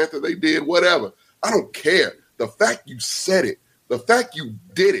Black Panther. They did whatever. I don't care. The fact you said it, the fact you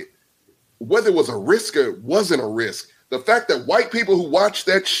did it, whether it was a risk or it wasn't a risk, the fact that white people who watch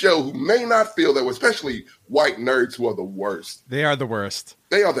that show who may not feel that way, especially white nerds who are the worst. They are the worst.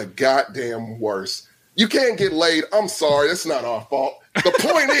 They are the goddamn worst. You can't get laid. I'm sorry. That's not our fault. The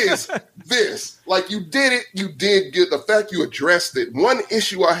point is this. Like, you did it. You did good. The fact you addressed it. One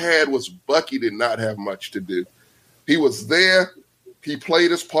issue I had was Bucky did not have much to do. He was there. He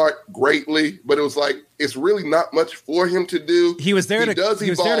played his part greatly, but it was like, it's really not much for him to do. He was there to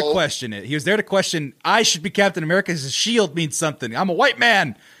question it. He was there to question, I should be Captain America because his shield means something. I'm a white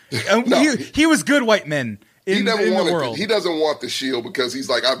man. No. He was good white men. In the world. He doesn't want the shield because he's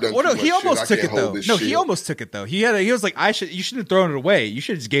like, I've done too much he almost shit. took it though. No, he almost took it though. He was like, you shouldn't have thrown it away. You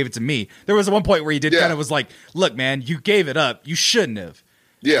should have just gave it to me. There was one point where he did kind of was like, look, man, you gave it up. You shouldn't have.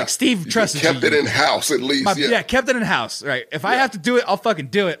 Yeah, like Steve trusted you. Kept it in house at least. Kept it in house. Right. If I have to do it, I'll fucking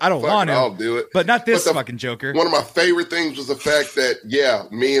do it. I don't want to. I'll do it. But not this fucking Joker. One of my favorite things was the fact that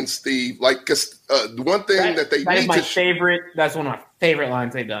me and Steve, like, because the one thing that they is my favorite. That's one of my favorite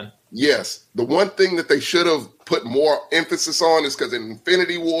lines they've done. Yes, the one thing that they should have put more emphasis on is because in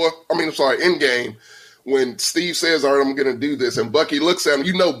Endgame, when Steve says, all right, I'm going to do this, and Bucky looks at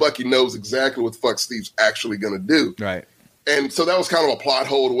him, Bucky knows exactly what the fuck Steve's actually going to do. Right. And so that was kind of a plot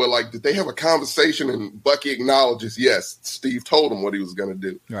hole where, like, did they have a conversation and Bucky acknowledges, yes, Steve told him what he was going to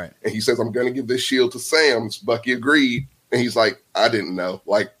do. Right. And he says, I'm going to give this shield to Sam. Bucky agreed. And he's like, I didn't know.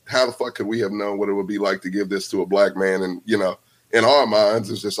 Like, how the fuck could we have known what it would be like to give this to a black man? And, in our minds,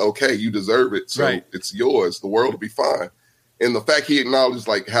 it's just, okay, you deserve it. So It's yours. The world will be fine. And the fact he acknowledged,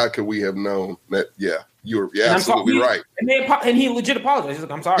 like, how could we have known that, you're absolutely right. And he legit apologized. He's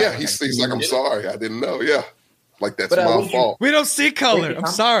like, I'm sorry. Yeah, he's like, I'm sorry. I didn't know. Yeah. Like, that's my fault. We don't see color. I'm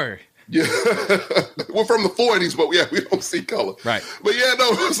sorry. Yeah. We're from the 40s, but we don't see color. Right. But it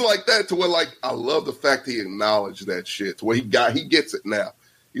was like that to where, like, I love the fact he acknowledged that shit to where he gets it now.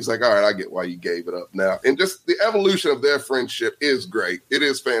 He's like, all right, I get why you gave it up now. And just the evolution of their friendship is great. It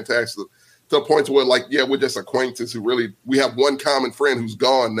is fantastic to a point to where, like, we're just acquaintances we have one common friend who's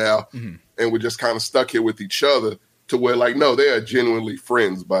gone now, and we're just kind of stuck here with each other to where, like, no, they are genuinely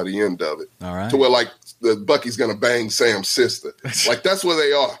friends by the end of it. All right. To where, like, the Bucky's going to bang Sam's sister. Like, that's where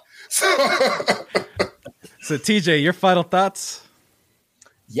they are. So, TJ, your final thoughts?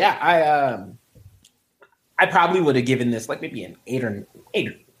 Yeah, I probably would have given this, like, maybe an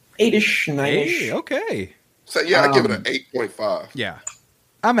 8-ish, 9-ish. Hey, okay. So I give it an 8.5. Yeah,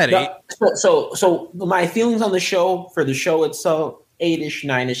 I'm at 8. So my feelings on the show for the show itself, 8-ish,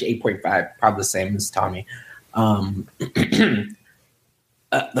 9-ish, 8.5, probably the same as Tommy. The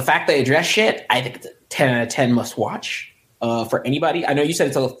fact they address shit, I think it's a 10 out of 10 must watch for anybody. I know you said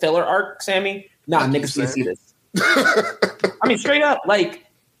it's a filler arc, Sammy. Nah, niggas need to see this. I mean, straight up, like,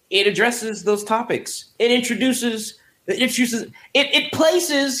 it addresses those topics. It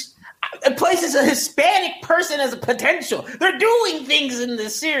places a Hispanic person as a potential. They're doing things in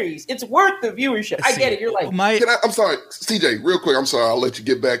this series. It's worth the viewership. I get it. You're like, I'm sorry, CJ, real quick. I'm sorry. I'll let you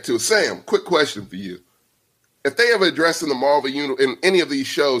get back to it. Sam, quick question for you. If they ever address in the Marvel universe, in any of these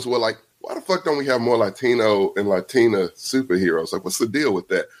shows, where, like, why the fuck don't we have more Latino and Latina superheroes? Like, what's the deal with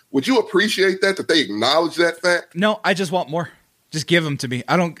that? Would you appreciate that they acknowledge that fact? No, I just want more. Just give them to me.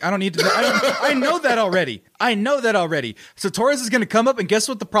 I don't need to know. I know that already. So Torres is going to come up, and guess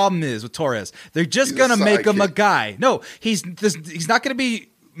what the problem is with Torres? They're just going to make him a guy. No, he's not going to be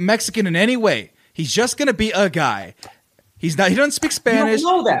Mexican in any way. He's just going to be a guy. He's not. He doesn't speak Spanish. You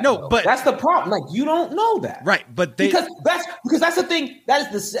don't know that. No, though. but that's the problem. Like, you don't know that, right? But because that's the thing.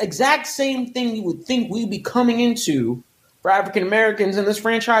 That is the exact same thing you would think we'd be coming into for African Americans in this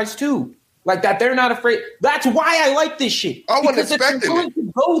franchise too. Like that, they're not afraid. That's why I like this shit. I wasn't expecting it.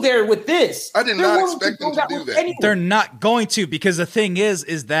 To go there with this. I did not expect them to do that. Anyway. They're not going to, because the thing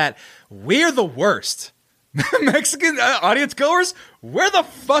is that we're the worst. Mexican audience goers, we're the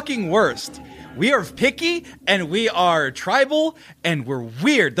fucking worst. We are picky, and we are tribal, and we're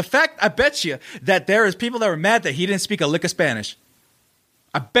weird. The fact, I bet you, that there is people that were mad that he didn't speak a lick of Spanish.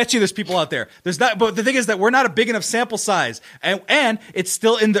 I bet you there's people out there. There's not, but the thing is that we're not a big enough sample size, and it's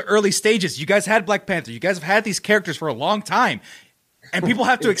still in the early stages. You guys had Black Panther. You guys have had these characters for a long time, and people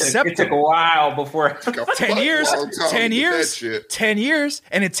have to accept it. It took a while before 10 years, and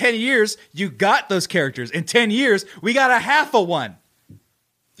in 10 years you got those characters. In 10 years we got a half of one.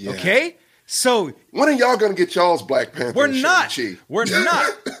 Yeah. Okay, so when are y'all gonna get y'all's Black Panther? We're not. We're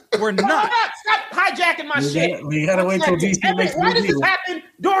not. Stop hijacking my shit. We gotta wait till DC makes. Why does this happen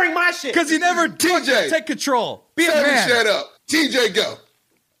during my shit? Because you never TJ take control. Be a man. Shut up, TJ. Go.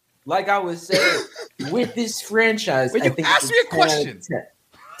 Like I was saying, with this franchise, I think ask me a question.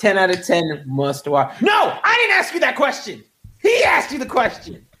 10 out of 10 must watch. No, I didn't ask you that question. He asked you the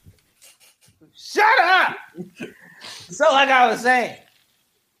question. Shut up. So, like I was saying,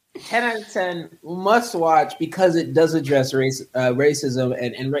 10 out of 10 must watch because it does address racism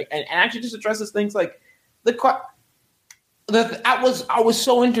and actually just addresses things like I was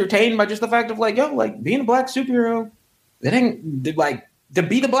so entertained by just the fact of like, yo, like being a black superhero, it ain't like to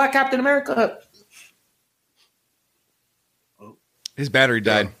be the Black Captain America. His battery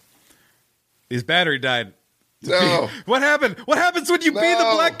died. His battery died. No. What happened? What happens when you be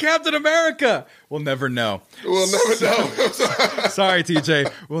the Black Captain America? We'll never know. We'll never know. Sorry,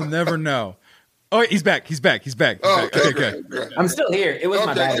 TJ. We'll never know. Oh, he's back. He's back. Oh, okay, great. I'm still here. It was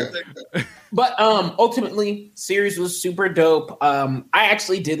my bad. But ultimately, series was super dope. I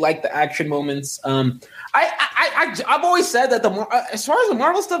actually did like the action moments. I've always said that as far as the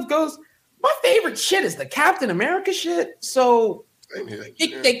Marvel stuff goes, my favorite shit is the Captain America shit. So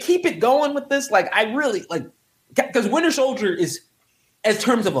they keep it going with this. Like I really like because Winter Soldier is, as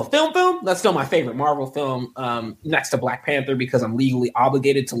terms of a film, that's still my favorite Marvel film, next to Black Panther because I'm legally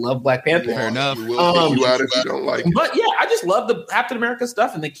obligated to love Black Panther. Fair enough. We will kick you out if you don't like it. But yeah, I just love the Captain America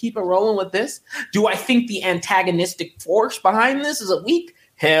stuff, and they keep it rolling with this. Do I think the antagonistic force behind this is a weak?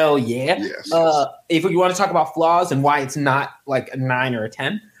 Hell yeah. Yes. If you want to talk about flaws and why it's not like a 9 or a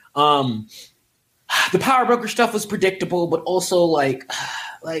 10, the Power Broker stuff was predictable, but also like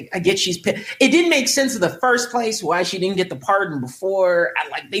I get she's pissed. It didn't make sense in the first place why she didn't get the pardon before.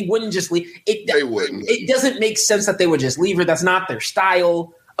 They wouldn't just leave. They wouldn't. It doesn't make sense that they would just leave her. That's not their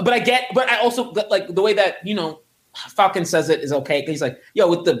style. But I also like the way that, Falcon says it is okay. He's like, yo,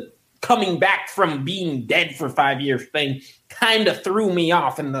 with the coming back from being dead for 5 years thing kind of threw me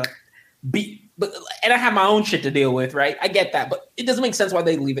off and and I have my own shit to deal with, right? I get that, but it doesn't make sense why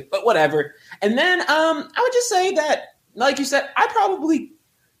they leave it, but whatever. And then I would just say that, like you said,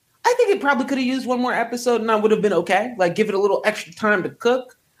 I think it probably could have used one more episode and I would have been okay. Like give it a little extra time to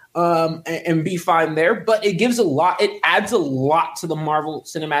cook and be fine there. But it gives it adds a lot to the Marvel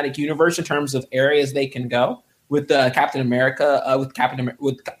Cinematic Universe in terms of areas they can go with Captain America, with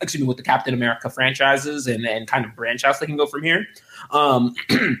the Captain America franchises and kind of branch outs they can go from here.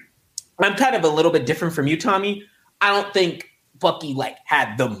 I'm kind of a little bit different from you, Tommy. I don't think Bucky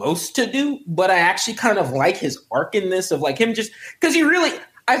had the most to do, but I actually kind of like his arc in this of him just because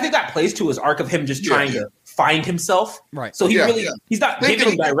I think that plays to his arc of him just trying to find himself. Right. So he's not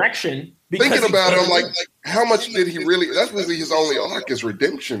giving direction. Thinking about him, like how much did he really? That's really his only arc is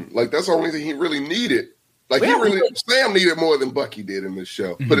redemption. Like that's the only thing he really needed. Like Sam needed more than Bucky did in this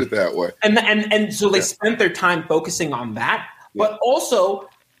show. Mm-hmm. Put it that way. And so they spent their time focusing on that, but also.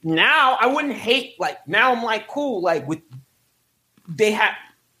 Now I wouldn't hate now I'm cool I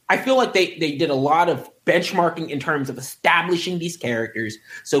feel like they did a lot of benchmarking in terms of establishing these characters.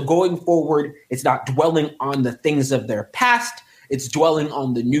 So going forward, it's not dwelling on the things of their past. It's dwelling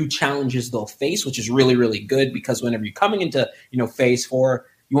on the new challenges they'll face, which is really, really good because whenever you're coming into, phase 4,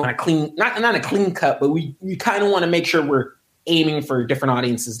 you want to clean, not a clean cut, but we kind of want to make sure we're aiming for different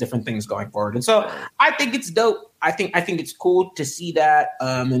audiences, different things going forward. And so I think it's dope. I think it's cool to see that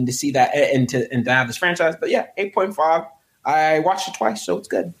and to see that and to have this franchise. But yeah, 8.5. I watched it twice, so it's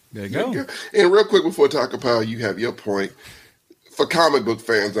good. There you go. And real quick before Taco Power, you have your point. For comic book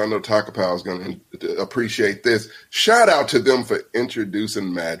fans, I know Taco Power is going to appreciate this. Shout out to them for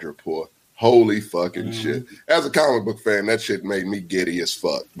introducing Madripoor. Holy fucking shit. As a comic book fan, that shit made me giddy as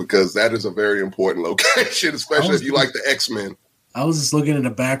fuck because that is a very important location, especially if you like the X-Men. I was just looking in the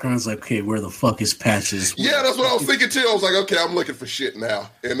background. I was like, okay, where the fuck is Patches? Yeah, that's what I was thinking too. I was like, okay, I'm looking for shit now.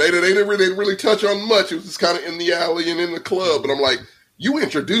 And they didn't really touch on much. It was just kind of in the alley and in the club. But I'm like, you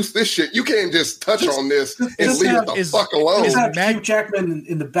introduced this shit. You can't just touch on this and leave it the fuck alone. Just have Hugh Jackman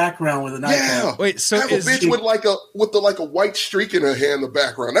in the background with a knife. Yeah. Wait, so have a bitch with a white streak in her hair in the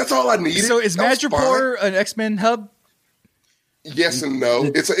background. That's all I needed. So is Madripoor an X-Men hub? Yes and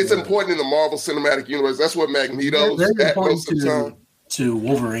no. It's important in the Marvel Cinematic Universe. That's what Magneto's at most of the time. To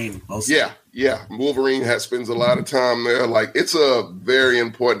Wolverine, also. Yeah. Wolverine spends a lot of time there. Like, it's a very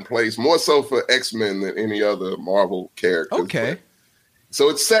important place, more so for X-Men than any other Marvel character. Okay. So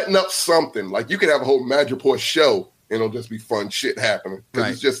it's setting up something. Like, you could have a whole Madripoor show, and it'll just be fun shit happening.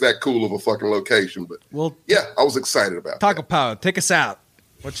 Because it's just that cool of a fucking location. But, I was excited about Taco Power, take us out.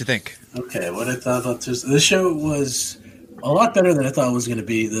 What you think? Okay, what I thought about this show was a lot better than I thought it was going to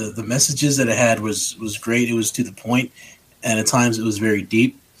be. The messages that it had was great. It was to the point, and at times it was very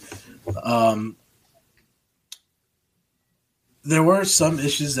deep. There were some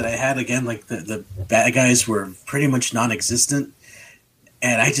issues that I had, again, like the bad guys were pretty much non-existent,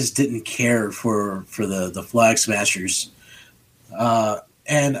 and I just didn't care for the Flag Smashers.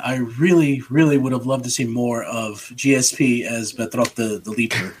 And I really, really would have loved to see more of GSP as Betrok the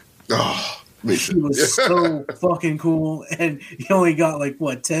Leaper. Oh, he was so fucking cool, and he only got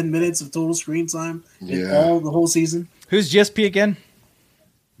 10 minutes of total screen time in the whole season. Who's GSP again?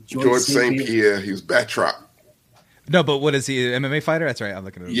 George St. Pierre. He was Batroc. No, but what is he? An MMA fighter? That's right. I'm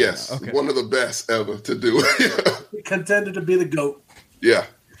looking at him. Yes, okay. One of the best ever to do it. Contended to be the GOAT. Yeah.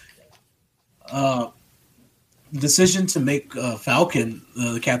 Decision to make Falcon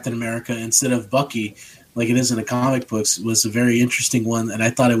the Captain America instead of Bucky, like it is in the comic books, was a very interesting one, and I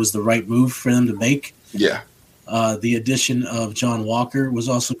thought it was the right move for them to make. Yeah. The addition of John Walker was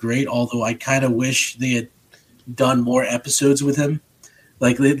also great, although I kind of wish they had done more episodes with him.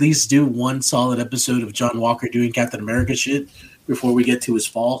 Like, at least do one solid episode of John Walker doing Captain America shit before we get to his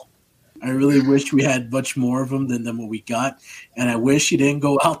fall. I really wish we had much more of him than what we got, and I wish he didn't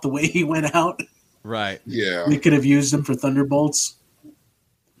go out the way he went out. Right. Yeah. We could have used him for Thunderbolts.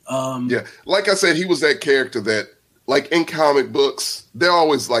 Yeah. Like I said, he was that character that, like, in comic books, they're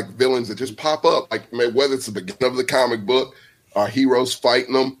always like villains that just pop up. Like, whether it's the beginning of the comic book, our heroes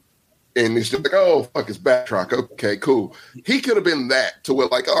fighting them, and it's just like, oh, fuck, it's Batroc. Okay, cool. He could have been that to where,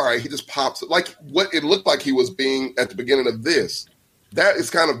 like, all right, he just pops. Like, what it looked like he was being at the beginning of this. That is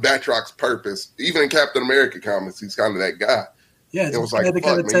kind of Batroc's purpose. Even in Captain America comics, he's kind of that guy. Yeah, it was like, fuck,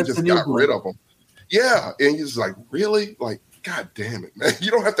 man, he just got rid of him. Yeah, and he's like, really? Like, God damn it, man.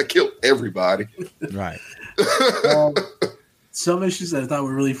 You don't have to kill everybody. Right. Some issues that I thought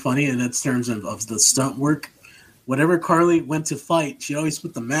were really funny, and that's in terms of the stunt work. Whenever Carly went to fight, she always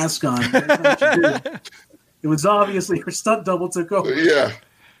put the mask on. It was obviously her stunt double took over. Yeah.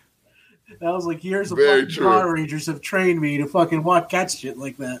 I was like, years of fucking Power Rangers have trained me to fucking catch shit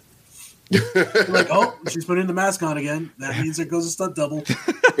like that. Like, oh, she's putting the mask on again. That means there goes a stunt double.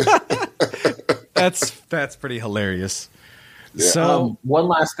 That's pretty hilarious. Yeah. So one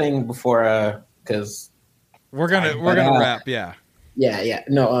last thing before, because we're gonna wrap. Yeah.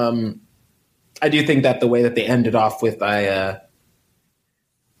 No, I do think that the way that they ended off with Isaiah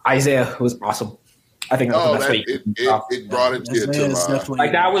was awesome. I think that was the best way. It brought it to life.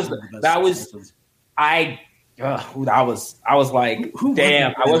 Like I was like,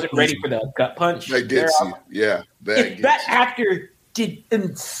 damn, I wasn't ready for the gut punch. They did see, yeah. That actor did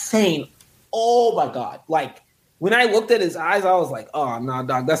insane. Oh my god! Like when I looked at his eyes, I was like, "Oh no,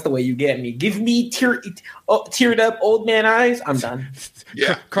 dog, that's the way you get me. Give me teared up old man eyes. I'm done."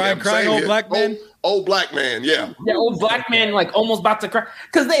 Yeah, crying old black man. Old black man, yeah. Yeah, old black man, like almost about to cry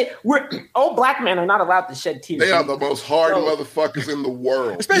because old black men are not allowed to shed tears. They are the most hard motherfuckers in the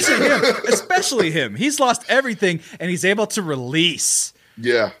world. Especially him. He's lost everything, and he's able to release.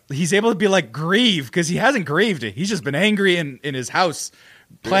 Yeah, he's able to be like grieve because he hasn't grieved it. He's just been angry in his house.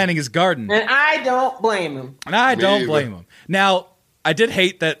 Planting his garden. And I don't blame him. Now, I did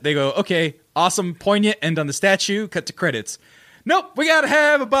hate that they go, okay, awesome, poignant, end on the statue, cut to credits. Nope, we got to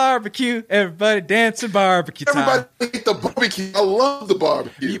have a barbecue. Everybody dancing barbecue time. Everybody eat the barbecue. I love the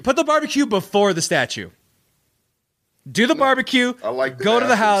barbecue. You put the barbecue before the statue. Do the barbecue. I like go to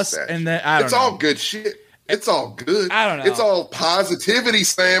the house, and then, I don't know. It's all good shit. It's all good. I don't know. It's all positivity,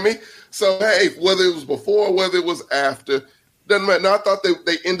 Sammy. So, hey, whether it was before, whether it was after, doesn't matter. No, I thought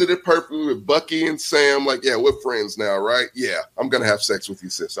they ended it perfectly with Bucky and Sam. Like, yeah, we're friends now, right? Yeah, I'm going to have sex with you,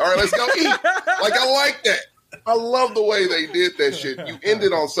 sis. All right, let's go eat. Like, I like that. I love the way they did that shit. You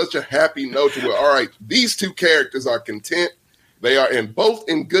ended on such a happy note to where, all right, these two characters are content. They are both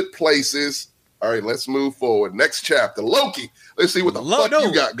in good places. All right, let's move forward. Next chapter, Loki. Let's see what the fuck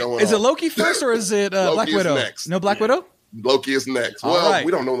you got going on. Is it Loki first or is it Black Widow? Next. No Black Widow? Loki is next. Well,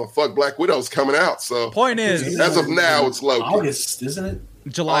 we don't know when the fuck Black Widow's coming out. So point is, as of now, it's Loki. August, isn't it?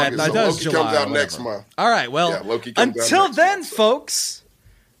 July. August. So Loki comes out next month. All right. Well, Loki comes until out then, month, folks,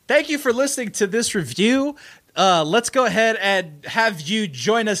 thank you for listening to this review. Let's go ahead and have you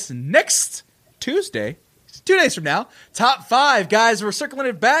join us next Tuesday, 2 days from now. Top 5, guys. We're circling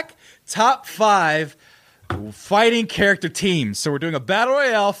it back. Top 5 fighting character teams. So we're doing a battle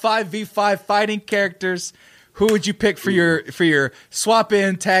royale, 5v5 fighting characters. Who would you pick for your swap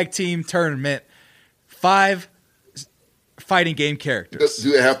in tag team tournament? 5 fighting game characters.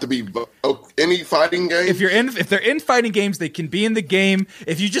 Do they have to be any fighting game? If they're in fighting games, they can be in the game.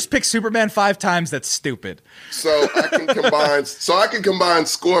 If you just pick Superman 5 times, that's stupid. So I can combine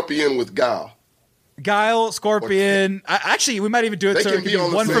Scorpion with Guile. Guile, Scorpion. Actually, we might even do it so it can be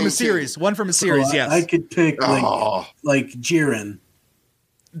one from a series. One from a series, yes. I could pick like Jiren.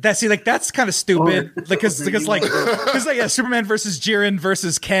 That's kind of stupid. Because Superman versus Jiren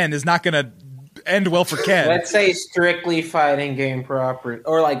versus Ken is not going to end well for Ken. Let's say strictly fighting game proper,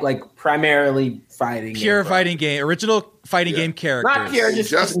 or like primarily fighting. Pure fighting game, original fighting game characters. Not pure,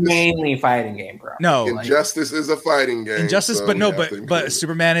 just mainly fighting game proper. No, Injustice is a fighting game. Injustice, so but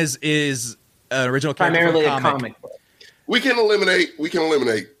Superman is an original character primarily from a comic book. We can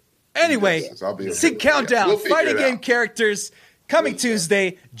eliminate. Anyway, Sync Countdown, we'll fighting game characters coming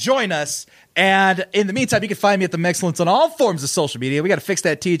Tuesday. Join us. And in the meantime, you can find me at The Mexcellence on all forms of social media. We got to fix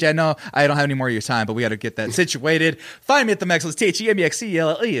that, TJ. I know I don't have any more of your time, but we got to get that situated. Find me at The Mexcellence,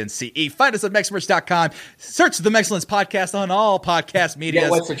 TheMexcellence. Find us at MexMerch.com. Search The Mexcellence podcast on all podcast media. Yeah,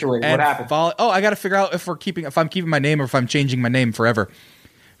 what situation? What happened? I got to figure out if I'm keeping my name or if I'm changing my name forever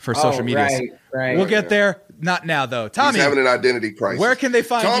for social media. Right. We'll get there. Not now, though. Tommy, he's having an identity crisis. Where can they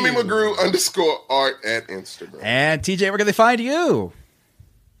find Tommy you? McGrew _art at Instagram. And TJ, where can they find you?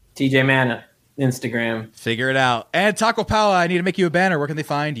 TJ Mana, Instagram. Figure it out. And Taco Power, I need to make you a banner. Where can they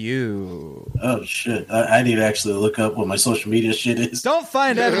find you? Oh, shit. I need to actually look up what my social media shit is. Don't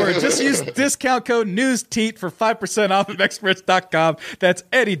find Edward. Just use discount code NEWSTEAT for 5% off of experts.com. That's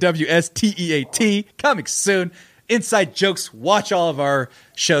NEWSTEAT. Coming soon. Inside jokes. Watch all of our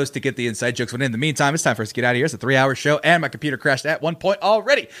shows to get the inside jokes. But in the meantime, it's time for us to get out of here. It's a 3-hour show, and my computer crashed at one point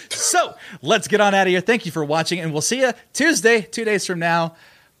already. So let's get on out of here. Thank you for watching, and we'll see you Tuesday, 2 days from now.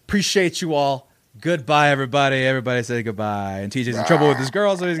 Appreciate you all. Goodbye, everybody. Everybody say goodbye. And TJ's in trouble with his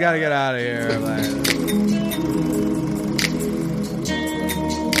girl, so he's got to get out of here. Bye.